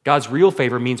 God's real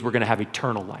favor means we're going to have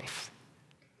eternal life.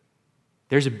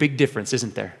 There's a big difference,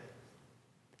 isn't there?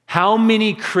 How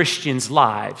many Christians'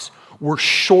 lives were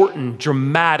shortened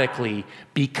dramatically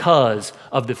because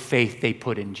of the faith they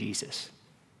put in Jesus?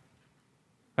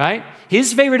 Right?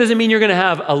 His favor doesn't mean you're going to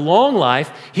have a long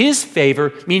life. His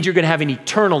favor means you're going to have an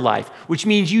eternal life, which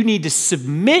means you need to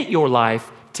submit your life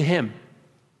to Him.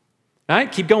 Right?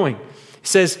 Keep going. It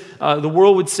says, the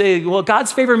world would say, well,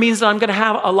 God's favor means that I'm going to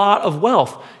have a lot of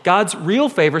wealth. God's real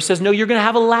favor says, no, you're going to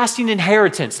have a lasting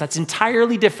inheritance. That's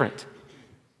entirely different.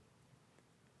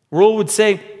 The world would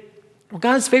say, well,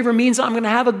 God's favor means I'm going to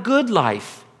have a good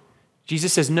life.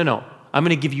 Jesus says, no, I'm going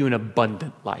to give you an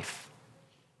abundant life.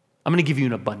 I'm going to give you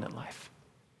an abundant life.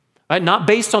 Right? Not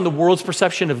based on the world's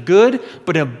perception of good,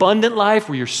 but an abundant life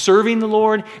where you're serving the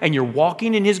Lord and you're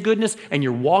walking in His goodness and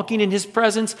you're walking in His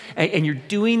presence and you're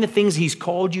doing the things He's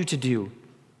called you to do.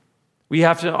 We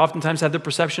have to oftentimes have the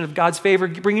perception of God's favor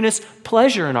bringing us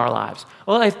pleasure in our lives.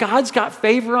 Well, if God's got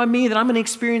favor on me, then I'm going to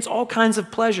experience all kinds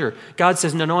of pleasure. God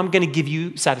says, no, I'm going to give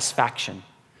you satisfaction.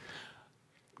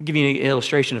 I'll give you an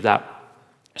illustration of that.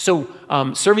 So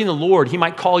serving the Lord, He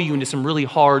might call you into some really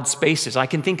hard spaces. I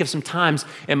can think of some times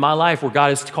in my life where God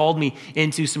has called me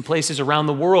into some places around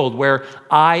the world where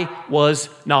I was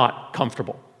not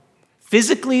comfortable.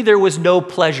 Physically, there was no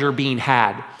pleasure being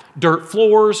had. Dirt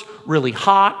floors, really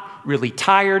hot, really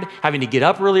tired, having to get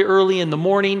up really early in the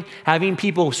morning, having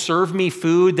people serve me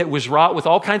food that was wrought with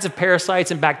all kinds of parasites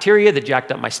and bacteria that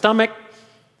jacked up my stomach,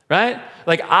 right?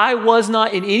 Like I was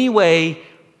not in any way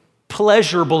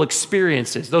pleasurable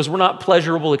experiences. Those were not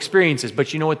pleasurable experiences,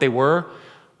 but you know what they were?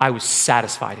 I was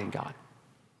satisfied in God.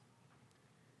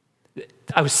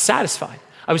 I was satisfied.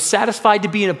 I was satisfied to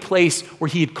be in a place where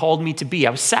He had called me to be. I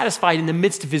was satisfied in the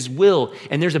midst of His will.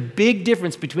 And there's a big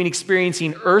difference between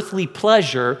experiencing earthly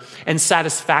pleasure and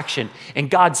satisfaction.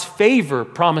 And God's favor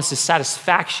promises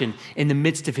satisfaction in the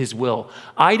midst of His will.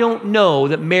 I don't know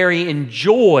that Mary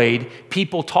enjoyed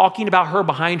people talking about her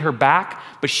behind her back,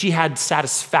 but she had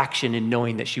satisfaction in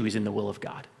knowing that she was in the will of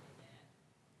God.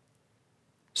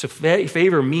 So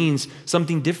favor means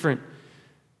something different.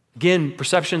 Again,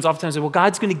 perceptions oftentimes say, well,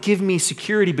 God's going to give me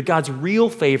security, but God's real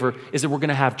favor is that we're going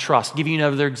to have trust. I'll give you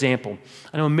another example.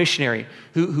 I know a missionary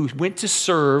who went to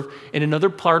serve in another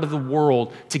part of the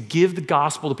world to give the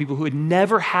gospel to people who had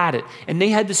never had it. And they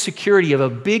had the security of a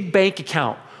big bank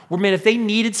account where, man, if they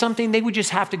needed something, they would just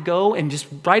have to go and just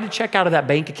write a check out of that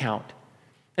bank account.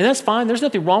 And that's fine. There's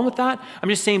nothing wrong with that. I'm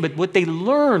just saying, but what they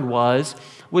learned was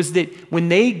that when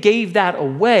they gave that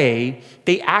away,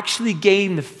 they actually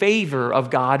gained the favor of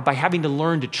God by having to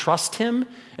learn to trust Him.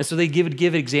 And so they would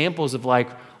give examples of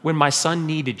like, when my son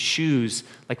needed shoes,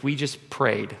 like we just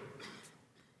prayed.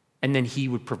 And then He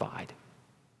would provide.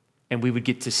 And we would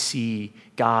get to see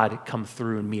God come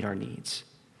through and meet our needs.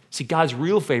 See, God's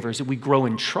real favor is that we grow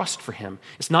in trust for Him.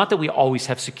 It's not that we always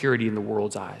have security in the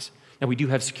world's eyes. Now, we do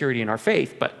have security in our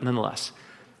faith, but nonetheless.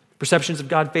 Perceptions of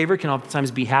God's favor can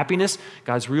oftentimes be happiness.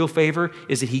 God's real favor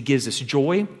is that he gives us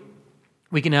joy.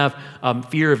 We can have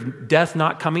fear of death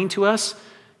not coming to us.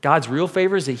 God's real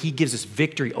favor is that he gives us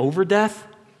victory over death.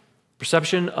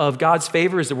 Perception of God's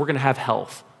favor is that we're going to have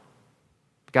health.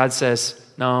 God says,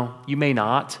 no, you may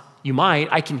not. You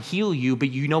might. I can heal you,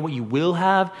 but you know what you will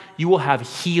have? You will have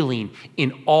healing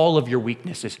in all of your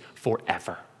weaknesses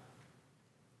forever.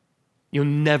 You'll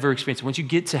never experience it. Once you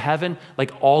get to heaven,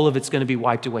 like all of it's going to be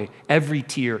wiped away. Every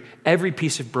tear, every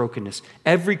piece of brokenness,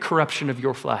 every corruption of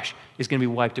your flesh is going to be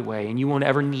wiped away, and you won't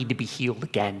ever need to be healed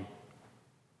again.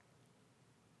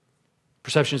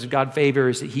 Perceptions of God's favor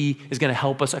is that he is going to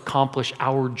help us accomplish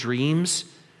our dreams.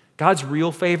 God's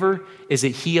real favor is that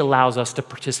he allows us to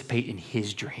participate in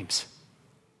his dreams,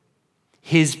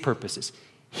 his purposes,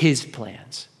 his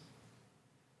plans.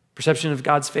 Perception of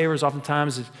God's favor is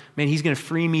oftentimes, man, he's going to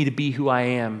free me to be who I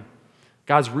am.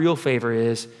 God's real favor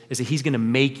is that he's going to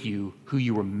make you who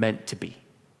you were meant to be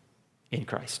in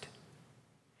Christ.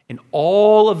 And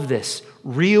all of this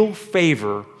real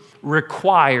favor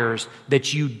requires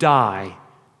that you die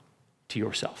to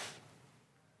yourself.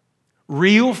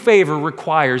 Real favor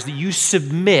requires that you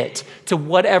submit to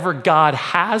whatever God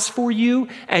has for you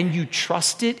and you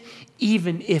trust it,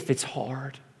 even if it's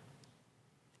hard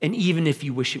and even if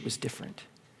you wish it was different.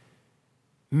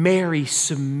 Mary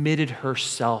submitted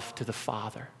herself to the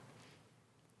Father.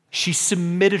 She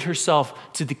submitted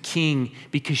herself to the King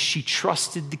because she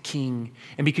trusted the King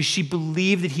and because she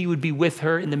believed that he would be with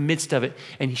her in the midst of it,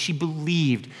 and she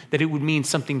believed that it would mean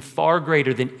something far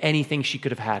greater than anything she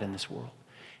could have had in this world.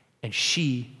 And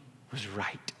she was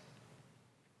right.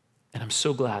 And I'm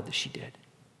so glad that she did.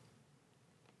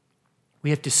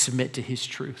 We have to submit to his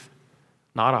truth,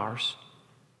 not ours.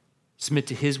 Submit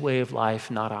to his way of life,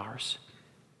 not ours.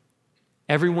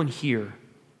 Everyone here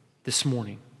this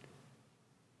morning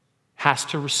has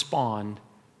to respond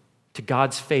to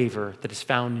God's favor that is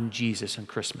found in Jesus on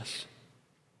Christmas.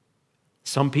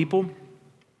 Some people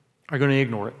are going to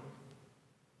ignore it.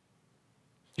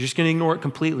 You're just going to ignore it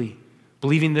completely,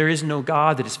 believing there is no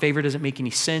God, that his favor doesn't make any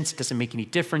sense, it doesn't make any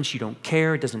difference, you don't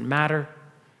care, it doesn't matter.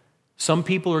 Some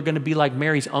people are going to be like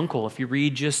Mary's uncle. If you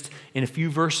read just in a few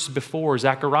verses before,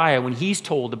 Zechariah, when he's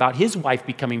told about his wife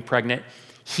becoming pregnant,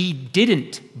 he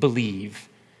didn't believe.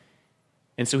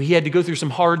 And so he had to go through some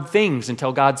hard things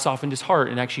until God softened his heart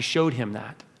and actually showed him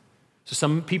that. So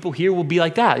some people here will be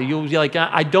like that. You'll be like,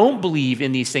 I don't believe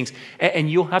in these things. And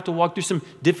you'll have to walk through some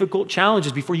difficult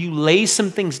challenges before you lay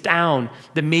some things down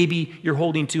that maybe you're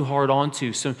holding too hard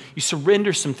onto. So you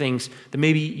surrender some things that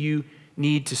maybe you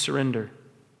need to surrender.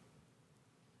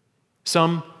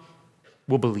 Some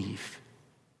will believe.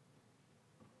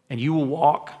 And you will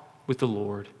walk with the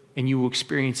Lord and you will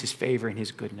experience his favor and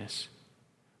his goodness.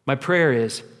 My prayer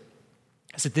is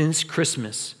that this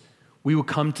Christmas, we will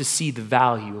come to see the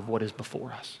value of what is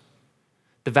before us,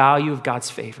 the value of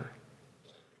God's favor.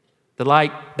 That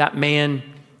like that man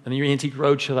in the Antique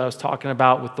Roadshow that I was talking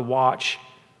about with the watch,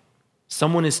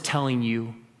 someone is telling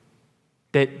you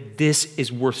that this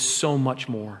is worth so much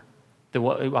more than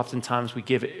what oftentimes we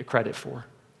give it credit for.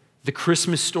 The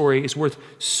Christmas story is worth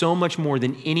so much more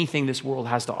than anything this world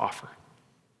has to offer.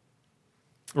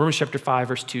 Romans chapter 5,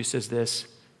 verse 2 says this: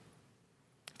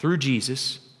 through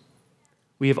Jesus,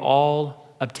 we have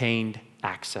all obtained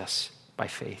access by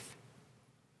faith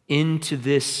into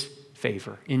this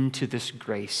favor, into this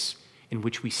grace in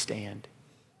which we stand.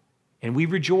 And we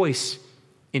rejoice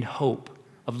in hope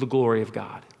of the glory of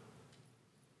God.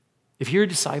 If you're a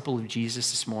disciple of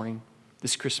Jesus this morning,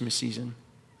 this Christmas season,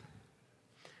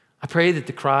 I pray that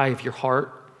the cry of your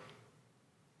heart,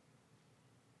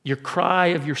 your cry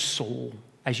of your soul,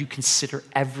 as you consider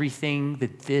everything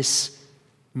that this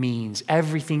means,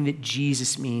 everything that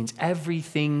Jesus means,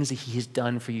 everything that he has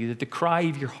done for you, that the cry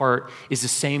of your heart is the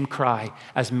same cry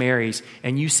as Mary's,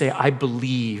 and you say, I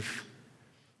believe,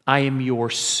 I am your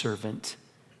servant.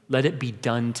 Let it be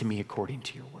done to me according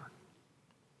to your word.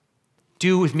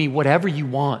 Do with me whatever you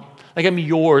want. Like I'm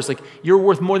yours, like you're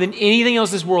worth more than anything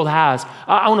else this world has.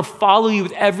 I want to follow you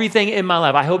with everything in my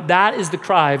life. I hope that is the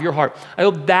cry of your heart. I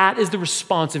hope that is the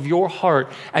response of your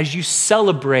heart as you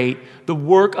celebrate the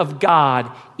work of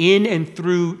God in and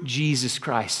through Jesus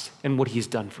Christ and what he's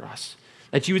done for us.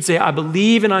 That you would say, I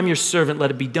believe and I'm your servant.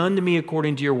 Let it be done to me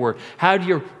according to your word. Have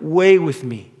your way with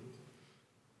me.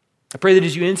 I pray that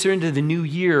as you enter into the new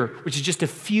year, which is just a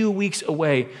few weeks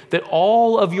away, that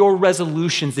all of your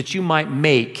resolutions that you might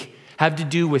make have to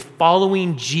do with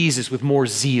following Jesus with more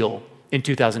zeal in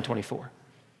 2024.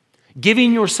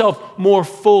 Giving yourself more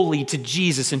fully to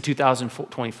Jesus in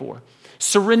 2024.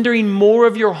 surrendering more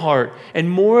of your heart and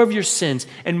more of your sins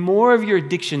and more of your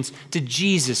addictions to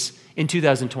Jesus in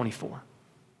 2024.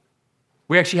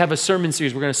 We actually have a sermon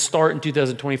series we're going to start in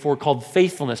 2024 called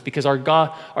Faithfulness, because our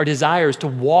desire is to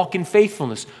walk in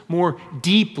faithfulness more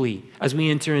deeply as we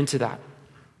enter into that.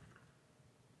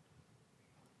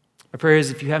 My prayer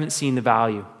is, if you haven't seen the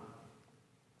value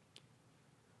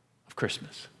of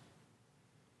Christmas,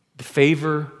 the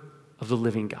favor of the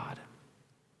living God,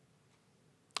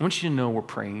 I want you to know we're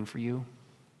praying for you.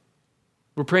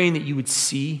 We're praying that you would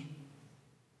see,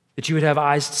 that you would have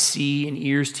eyes to see and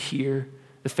ears to hear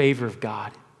the favor of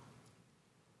God,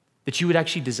 that you would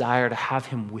actually desire to have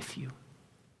him with you,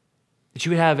 that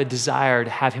you would have a desire to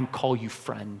have him call you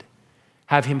friend,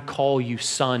 have him call you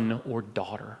son or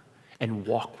daughter and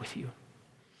walk with you,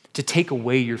 to take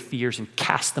away your fears and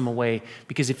cast them away,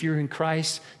 because if you're in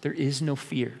Christ, there is no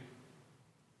fear,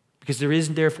 because there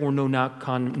is therefore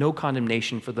no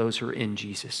condemnation for those who are in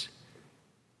Jesus.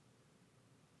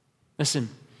 Listen,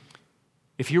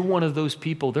 if you're one of those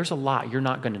people, there's a lot you're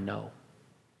not going to know.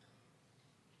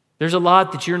 There's a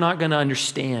lot that you're not going to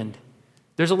understand.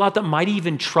 There's a lot that might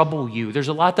even trouble you. There's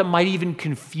a lot that might even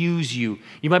confuse you.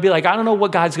 You might be like, I don't know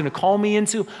what God's going to call me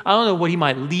into. I don't know what he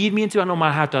might lead me into. I don't know what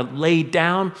I have to lay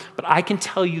down. But I can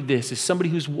tell you this, as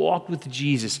somebody who's walked with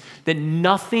Jesus, that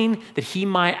nothing that he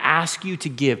might ask you to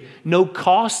give, no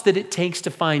cost that it takes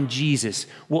to find Jesus,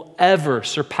 will ever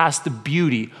surpass the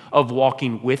beauty of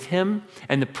walking with him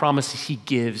and the promises he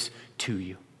gives to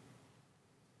you.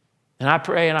 And I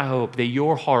pray and I hope that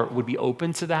your heart would be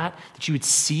open to that you would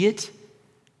see it,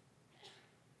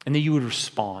 and that you would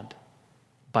respond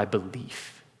by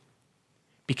belief.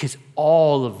 Because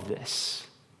all of this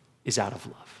is out of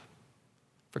love.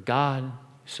 For God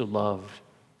so loved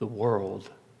the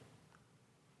world,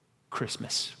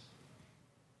 Christmas.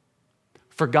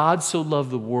 For God so loved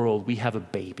the world, we have a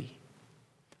baby.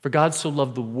 For God so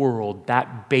loved the world,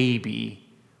 that baby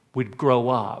would grow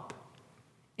up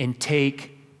and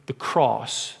take the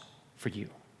cross for you.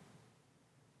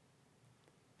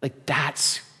 Like,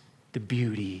 that's the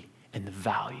beauty and the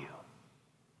value.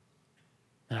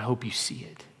 And I hope you see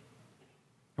it.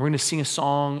 We're going to sing a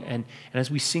song, and as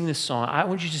we sing this song, I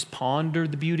want you to just ponder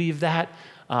the beauty of that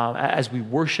as we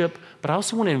worship. But I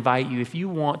also want to invite you, if you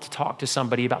want to talk to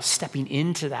somebody about stepping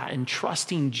into that and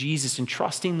trusting Jesus and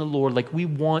trusting the Lord, like, we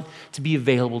want to be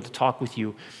available to talk with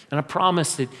you. And I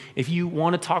promise that if you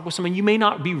want to talk with someone, you may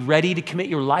not be ready to commit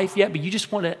your life yet, but you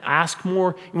just want to ask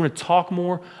more, you want to talk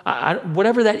more,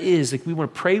 whatever that is, like, we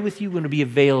want to pray with you, we want to be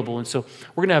available. And so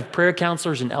we're going to have prayer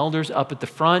counselors and elders up at the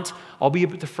front. I'll be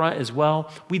up at the front as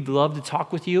well. We'd love to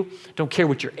talk with you. Don't care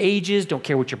what your age is, don't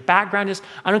care what your background is.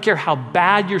 I don't care how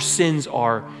bad your sins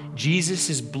are.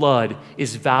 Jesus' blood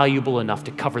is valuable enough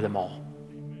to cover them all.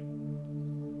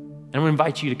 And I'm going to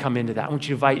invite you to come into that. I want you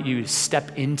to invite you to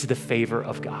step into the favor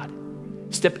of God.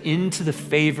 Step into the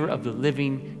favor of the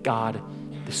living God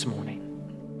this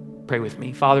morning. Pray with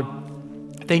me. Father,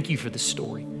 thank you for this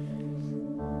story.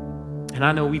 And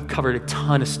I know we've covered a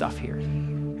ton of stuff here.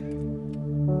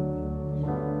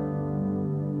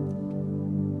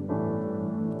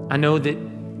 I know that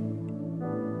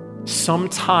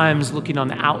sometimes looking on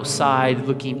the outside,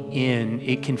 looking in,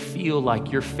 it can feel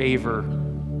like your favor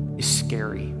is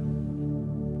scary.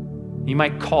 You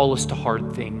might call us to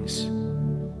hard things,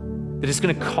 that it's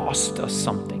going to cost us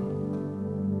something,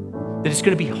 that it's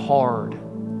going to be hard,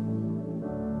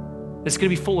 that it's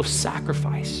going to be full of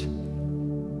sacrifice.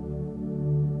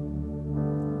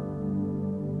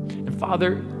 And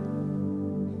Father,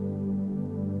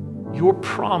 your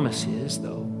promise is,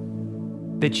 though,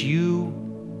 that you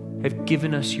have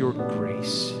given us your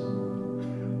grace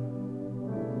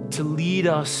to lead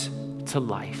us to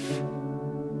life.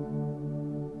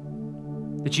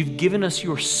 That you've given us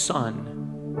your Son,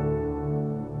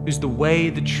 who's the way,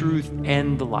 the truth,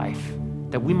 and the life,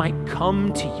 that we might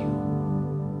come to you.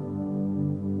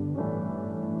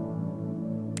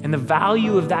 And the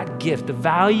value of that gift, the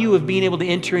value of being able to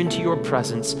enter into your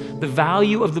presence, the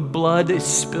value of the blood that is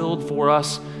spilled for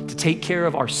us to take care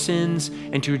of our sins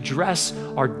and to address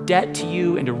our debt to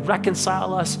you and to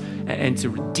reconcile us and to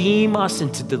redeem us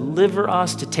and to deliver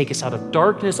us, to take us out of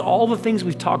darkness, all the things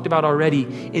we've talked about already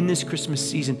in this Christmas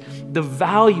season, the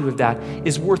value of that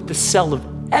is worth the sell of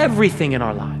everything in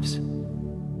our lives.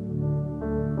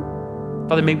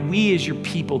 Father, may we as your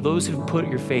people, those who have put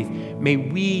your faith, may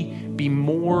we be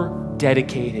more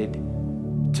dedicated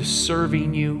to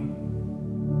serving you,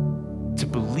 to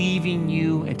believing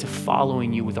you, and to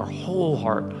following you with our whole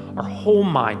heart, our whole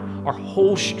mind, our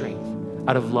whole strength,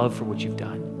 out of love for what you've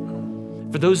done.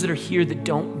 For those that are here that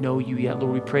don't know you yet,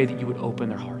 Lord, we pray that you would open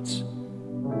their hearts.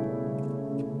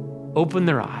 Open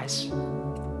their eyes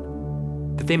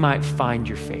that they might find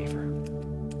your favor.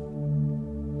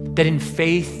 That in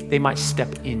faith, they might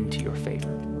step into your favor.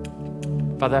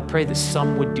 Father, I pray that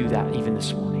some would do that even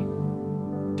this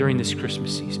morning during this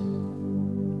Christmas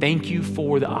season. Thank you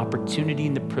for the opportunity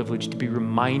and the privilege to be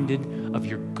reminded of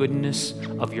your goodness,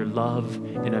 of your love,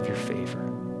 and of your favor.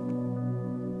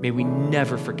 May we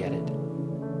never forget it.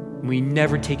 May we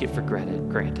never take it for granted.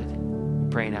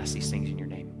 We pray and ask these things in your name.